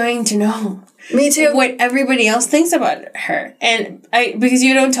 I'm dying to know. Me too. What everybody else thinks about her. And because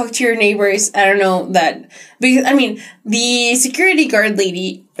you don't talk to your neighbors, I don't know that. Because, I mean, the security guard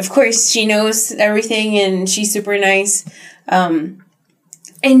lady, of course, she knows everything and she's super nice. And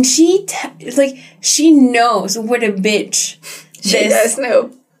she knows what a bitch this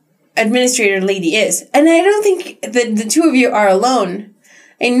administrator lady is. And I don't think that the two of you are alone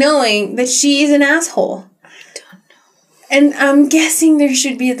in knowing that she is an asshole. And I'm guessing there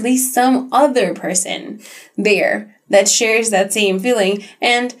should be at least some other person there that shares that same feeling.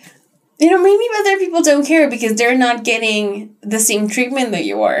 And, you know, maybe other people don't care because they're not getting the same treatment that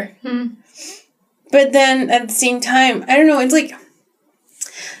you are. But then at the same time, I don't know, it's like,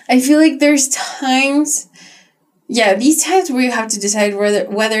 I feel like there's times, these times where you have to decide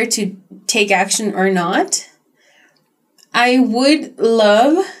whether to take action or not. I would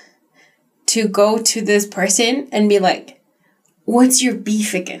love to go to this person and be like, what's your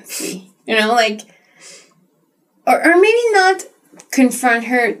beef against me? You know, like, or maybe not confront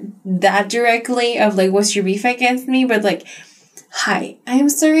her that directly of like, what's your beef against me? But like, hi, I'm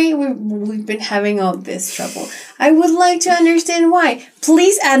sorry we've been having all this trouble. I would like to understand why.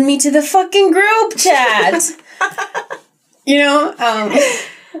 Please add me to the fucking group chat. You know,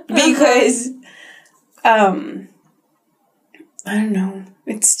 because, I don't know.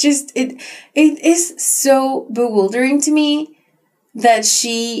 It's just, it is so bewildering to me that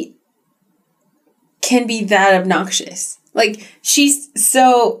she can be that obnoxious. Like, she's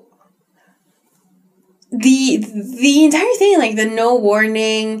so... The entire thing, like, the no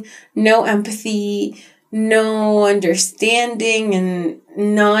warning, no empathy, no understanding, and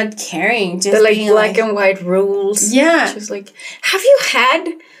not caring. Just the, like, being black and white rules. Yeah. Just like, have you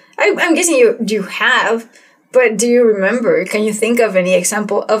had... I'm guessing you have... But do you remember, can you think of any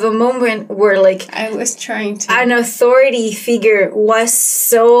example of a moment where, like... I was trying to... An authority figure was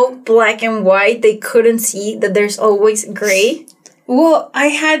so black and white they couldn't see that there's always gray? Well, I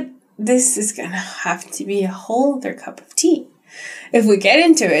had... This is gonna have to be a whole other cup of tea. If we get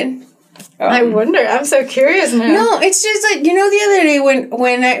into it... I wonder. I'm so curious now. No, it's just like, you know, the other day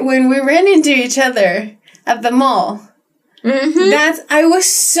when we ran into each other at the mall... I was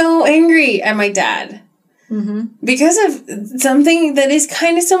so angry at my dad. Because of something that is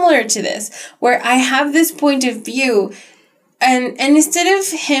kind of similar to this, where I have this point of view, and instead of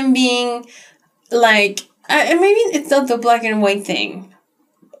him being like, maybe it's not the black and white thing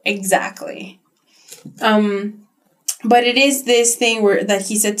exactly, but it is this thing that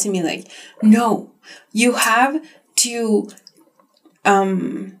he said to me, like, no, you have to, I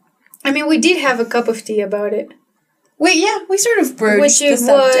mean, we did have a cup of tea about it. Wait, yeah, we sort of broached the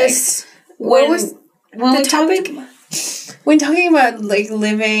subject. What was the topic? When talking about, like,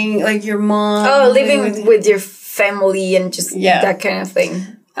 living, like, your mom... Oh, living with your family and just that kind of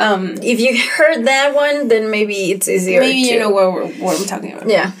thing. If you heard that one, then maybe it's easier. Maybe you know what I'm talking about.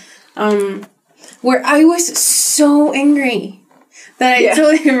 Yeah. Where I was so angry that I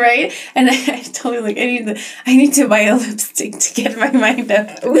told him, right? And I told him, like, I need to buy a lipstick to get my mind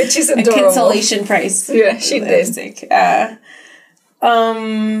up. Which is adorable. A consolation price. Yeah, she did. Lipstick.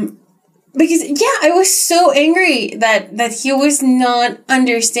 Because, I was so angry that he was not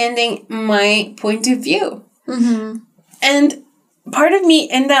understanding my point of view. And part of me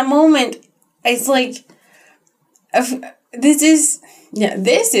in that moment, it's like, this is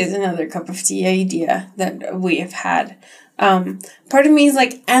another cup of tea idea that we have had. Part of me is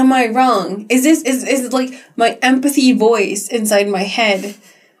like, am I wrong? Is it like my empathy voice inside my head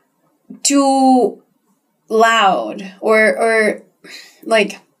too loud? Or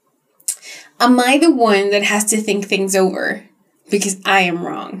like... Am I the one that has to think things over because I am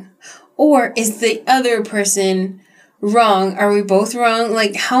wrong? Or is the other person wrong? Are we both wrong?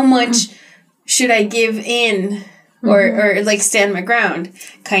 Like, how much should I give in or like, stand my ground?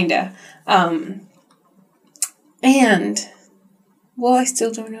 Kinda. And, well, I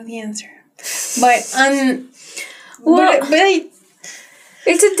still don't know the answer. But,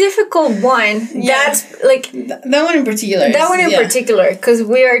 it's a difficult one. Yeah. That's, like... that one in particular. That one in particular, because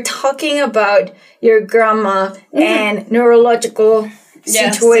we are talking about your grandma and neurological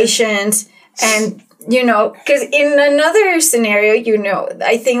situations and you know, because in another scenario, you know,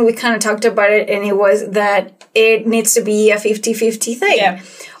 I think we kind of talked about it, and it was that it needs to be a 50-50 thing. Yeah.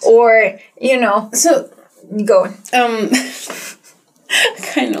 Or, you know. So, go on. I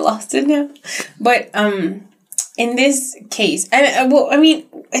kind of lost it now. But, in this case, I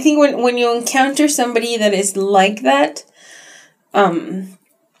think when you encounter somebody that is like that,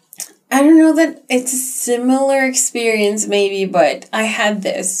 I don't know that it's a similar experience maybe, but I had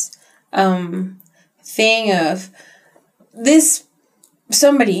this thing of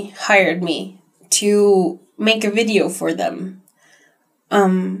somebody hired me to make a video for them.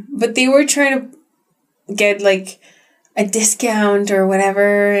 But they were trying to get like a discount or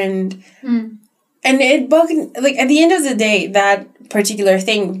whatever, and it bugged, like, at the end of the day, that particular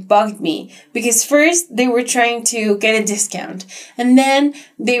thing bugged me, because first they were trying to get a discount, and then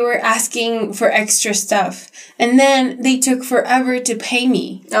they were asking for extra stuff, and then they took forever to pay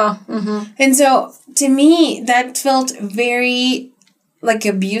me. And so to me that felt very like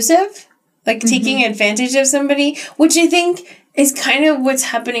abusive, like taking advantage of somebody, which I think is kind of what's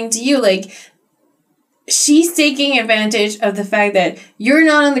happening to you. Like, she's taking advantage of the fact that you're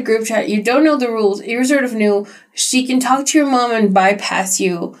not on the group chat, you don't know the rules, you're sort of new. She can talk to your mom and bypass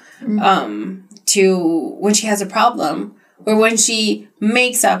you to when she has a problem, or when she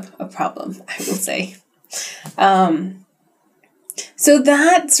makes up a problem, I will say. So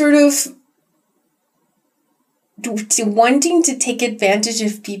that sort of wanting to take advantage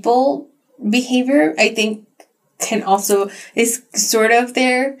of people behavior, I think, is sort of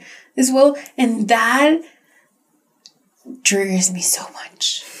there as well, and that triggers me so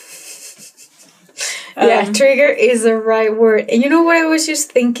much. Yeah, trigger is the right word. And you know what I was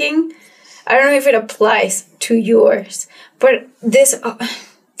just thinking? I don't know if it applies to yours, but this,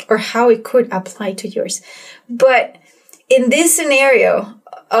 or how it could apply to yours. But in this scenario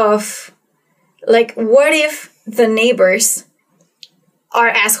of, like, what if the neighbors are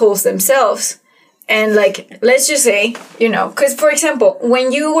assholes themselves? And, like, let's just say, you know, because, for example,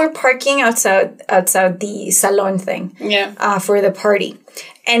 when you were parking outside the salon thing, for the party,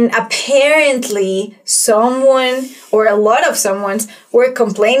 and apparently someone, or a lot of someones, were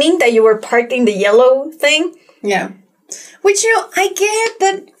complaining that you were parked in the yellow thing. Yeah. Which, you know, I get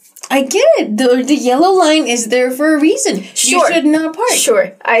that. I get it. The yellow line is there for a reason. Sure. You should not park.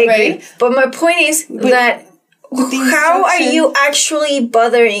 Sure, I agree. But my point is that how are you actually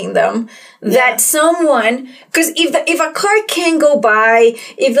bothering them? That someone, because if a car can go by,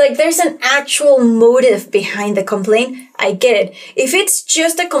 if, like, there's an actual motive behind the complaint, I get it. If it's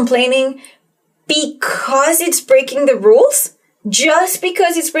just a complaining because it's breaking the rules, just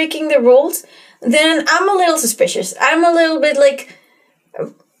because it's breaking the rules, then I'm a little suspicious. I'm a little bit like,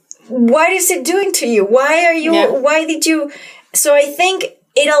 what is it doing to you? Why did you? So I think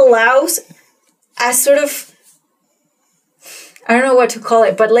it allows a sort of, I don't know what to call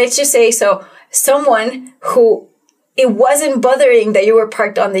it, but let's just say someone who it wasn't bothering that you were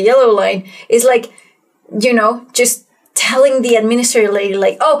parked on the yellow line is, like, you know, just telling the administrator lady,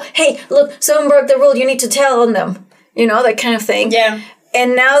 like, oh, hey, look, someone broke the rule, you need to tell on them. You know, that kind of thing. Yeah.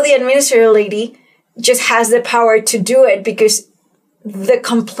 And now the administrator lady just has the power to do it because the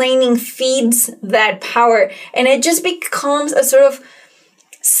complaining feeds that power. And it just becomes a sort of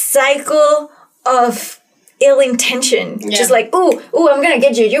cycle of ill intention. Just like, ooh, I'm gonna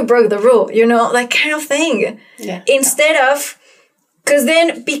get you, you broke the rule, you know, that kind of thing. Yeah. Instead of,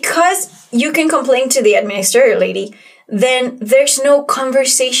 because you can complain to the administrator lady, then there's no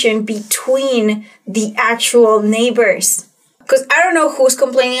conversation between the actual neighbors. Because I don't know who's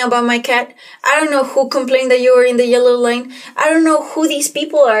complaining about my cat. I don't know who complained that you were in the yellow line. I don't know who these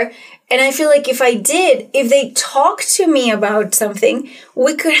people are. And I feel like if they talk to me about something,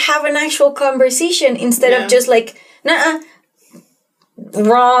 we could have an actual conversation instead of just like, nah,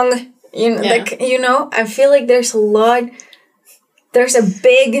 wrong. You know, like, you know, I feel like there's a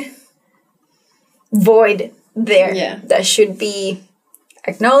big void there that should be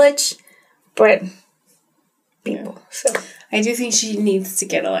acknowledged, but people. So I do think she needs to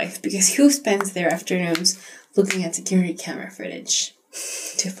get a life, because who spends their afternoons looking at security camera footage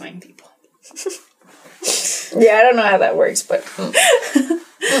to find people? Yeah, I don't know how that works, but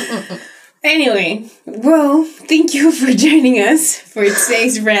anyway, well, thank you for joining us for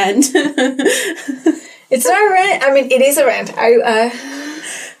today's rant. It's not a rant. I mean, it is a rant. I'll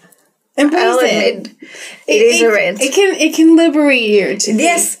admit it is a rant. It can liberate you.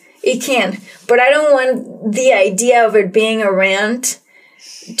 Yes, it can. But I don't want the idea of it being a rant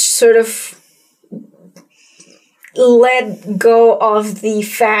sort of let go of the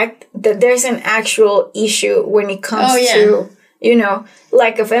fact that there's an actual issue when it comes to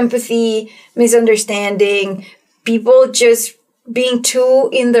lack of empathy, misunderstanding, people just being too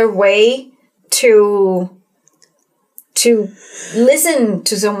in their way to listen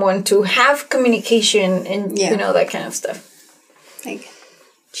to someone, to have communication, and that kind of stuff. Like,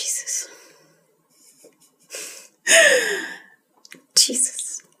 Jesus.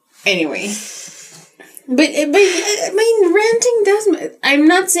 Jesus. Anyway. But I mean, ranting does... I'm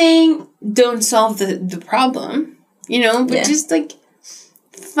not saying don't solve the problem, but just, like,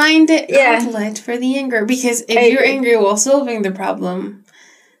 find an outlet for the anger. Because if you're angry while solving the problem,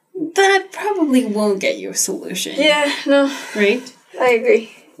 that probably won't get you a solution. Yeah, no. Right? I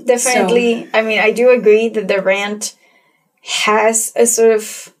agree. Definitely. So, I mean, I do agree that the rant has a sort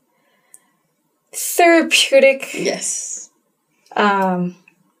of therapeutic... Yes.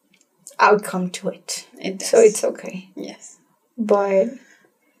 Outcome to it. It does. So it's okay. Yes. But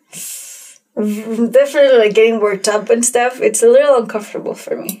definitely, like, getting worked up and stuff, it's a little uncomfortable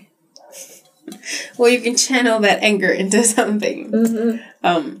for me. Well, you can channel that anger into something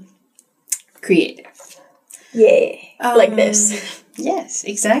creative. Yeah. Like this. Yes,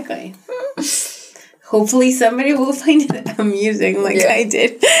 exactly. Hopefully somebody will find it amusing like I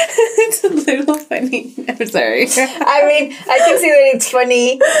did. It's a little funny. I'm sorry. I mean, I can see that it's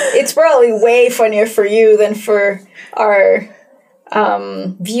funny. It's probably way funnier for you than for our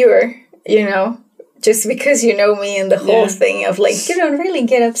viewer, just because you know me and the whole thing of, like, you don't really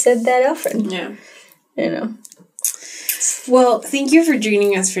get upset that often. Yeah. Well, thank you for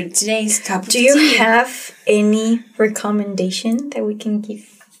joining us for today's cup of tea. Do you have any recommendation that we can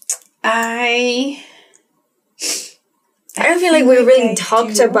give? I don't feel like we really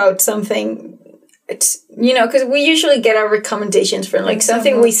talked about something. It's, because we usually get our recommendations from, like,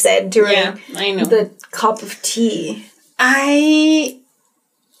 something we said during the cup of tea. Okay.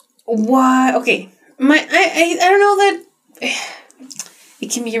 I don't know that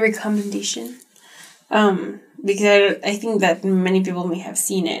it can be a recommendation. Because I think that many people may have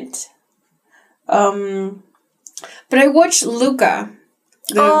seen it. But I watched Luca.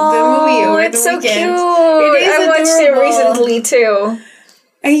 The movie over it's the so weekend. Cute. It is I watched it recently too.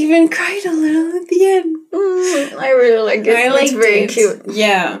 I even cried a little at the end. I really like it. It's very cute.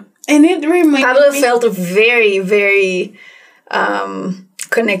 Yeah. And it reminded me... Pablo felt very, very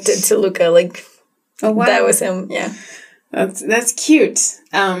connected to Luca. Like, that was him. Yeah. That's cute.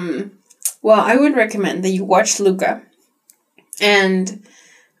 Well, I would recommend that you watch Luca and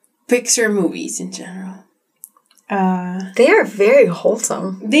Pixar movies in general. They are very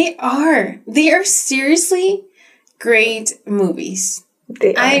wholesome. They are. They are seriously great movies.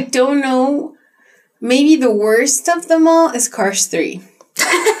 They are. I don't know. Maybe the worst of them all is Cars 3.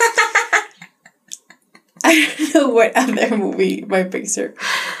 I don't know what other movie by Pixar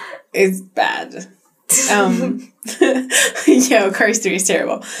is bad. Cars 3 is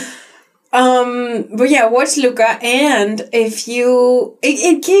terrible. But yeah, watch Luca, and if you...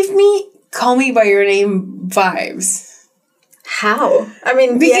 It gave me Call Me By Your Name vibes. How? I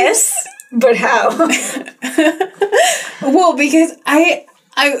mean, yes, but how? Well, because I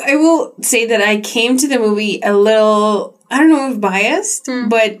will say that I came to the movie a little, I don't know if biased,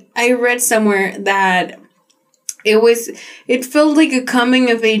 but I read somewhere that it felt like a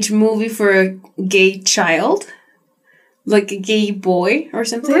coming-of-age movie for a gay child. Like a gay boy or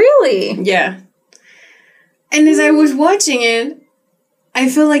something. Really? Yeah. And as I was watching it, I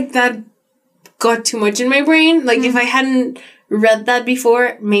feel like that got too much in my brain. Like, if I hadn't read that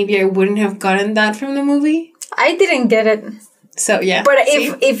before, maybe I wouldn't have gotten that from the movie. I didn't get it. So, yeah. But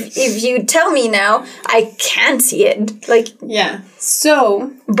if you tell me now, I can see it. Like, yeah.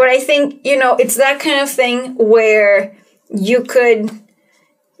 So. But I think, it's that kind of thing where you can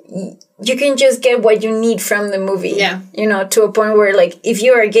just get what you need from the movie. Yeah. To a point where, like, if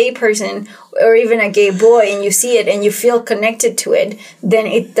you're a gay person or even a gay boy and you see it and you feel connected to it, then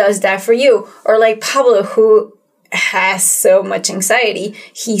it does that for you. Or like Pablo, who has so much anxiety,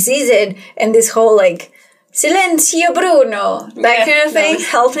 he sees it, and this whole, like, Silencio Bruno, that kind of thing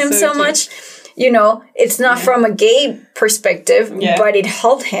helped him so much. It's not from a gay perspective, but it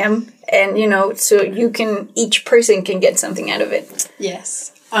helped him. And, so each person can get something out of it.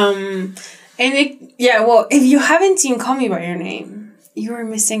 Yes. If you haven't seen Call Me By Your Name, you are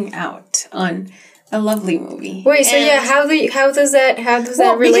missing out on a lovely movie. Wait, so how does that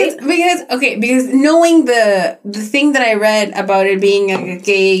relate? Because knowing the thing that I read about it being a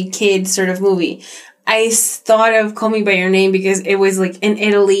gay kid sort of movie, I thought of Call Me By Your Name because it was, like, in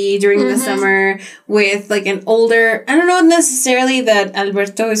Italy during the summer with, like, an older... I don't know necessarily that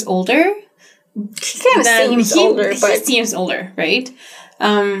Alberto is older. He kind of seems older, but... He seems older, right?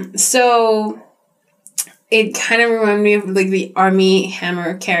 So it kind of reminded me of like the Army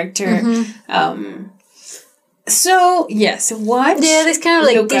Hammer character. So yes, watch. Yeah, this kind of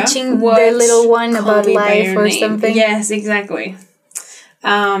like Luca, teaching the little one Call about Me by life Your or Name. something. Yes, exactly.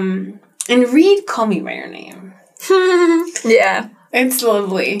 And read Call Me by Your Name. Yeah, It's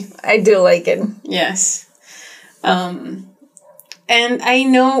lovely. I do like it. Yes. And I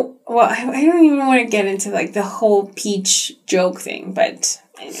know, well, I don't even want to get into like the whole peach joke thing, but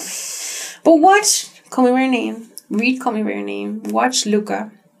anyway. But watch Call Me by Your Name. Read Call Me by Your Name. Watch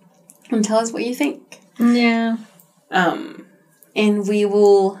Luca. And tell us what you think. Yeah. And we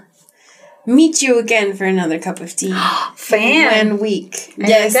will meet you again for another cup of tea. Fan. In 1 week.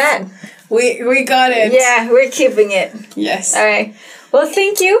 Yes. That. We got it. Yeah, we're keeping it. Yes. All right. Well,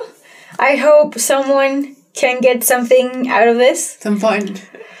 thank you. I hope someone can get something out of this. Some fun.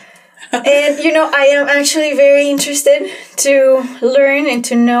 And, I am actually very interested to learn and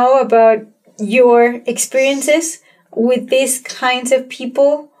to know about your experiences with these kinds of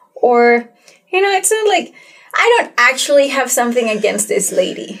people. Or, it's not like I don't actually have something against this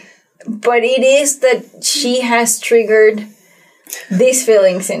lady. But it is that she has triggered these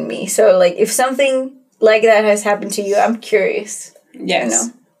feelings in me. So, like, if something like that has happened to you, I'm curious. Yes.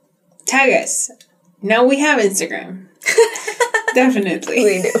 Tag us. Now we have Instagram. Definitely.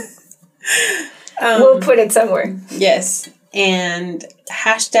 We do. We'll put it somewhere. Yes. And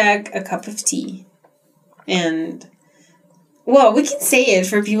hashtag a cup of tea. And, well, we can say it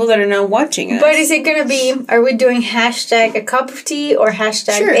for people that are not watching us. But is it going to be, are we doing hashtag a cup of tea or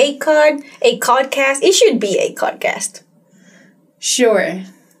hashtag Sure. a codcast? It should be a codcast. Sure.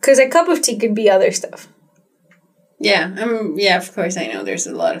 Because a cup of tea could be other stuff. Yeah, of course I know there's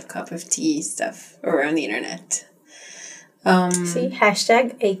a lot of cup of tea stuff around the internet. See,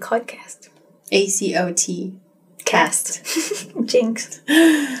 hashtag a codcast. ACOT. Cast. Jinx.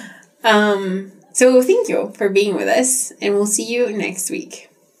 So thank you for being with us, and we'll see you next week.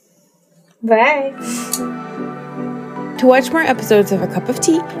 Bye. To watch more episodes of A Cup of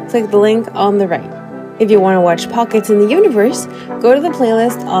Tea, click the link on the right. If you want to watch Pockets in the Universe, go to the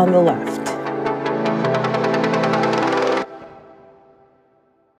playlist on the left.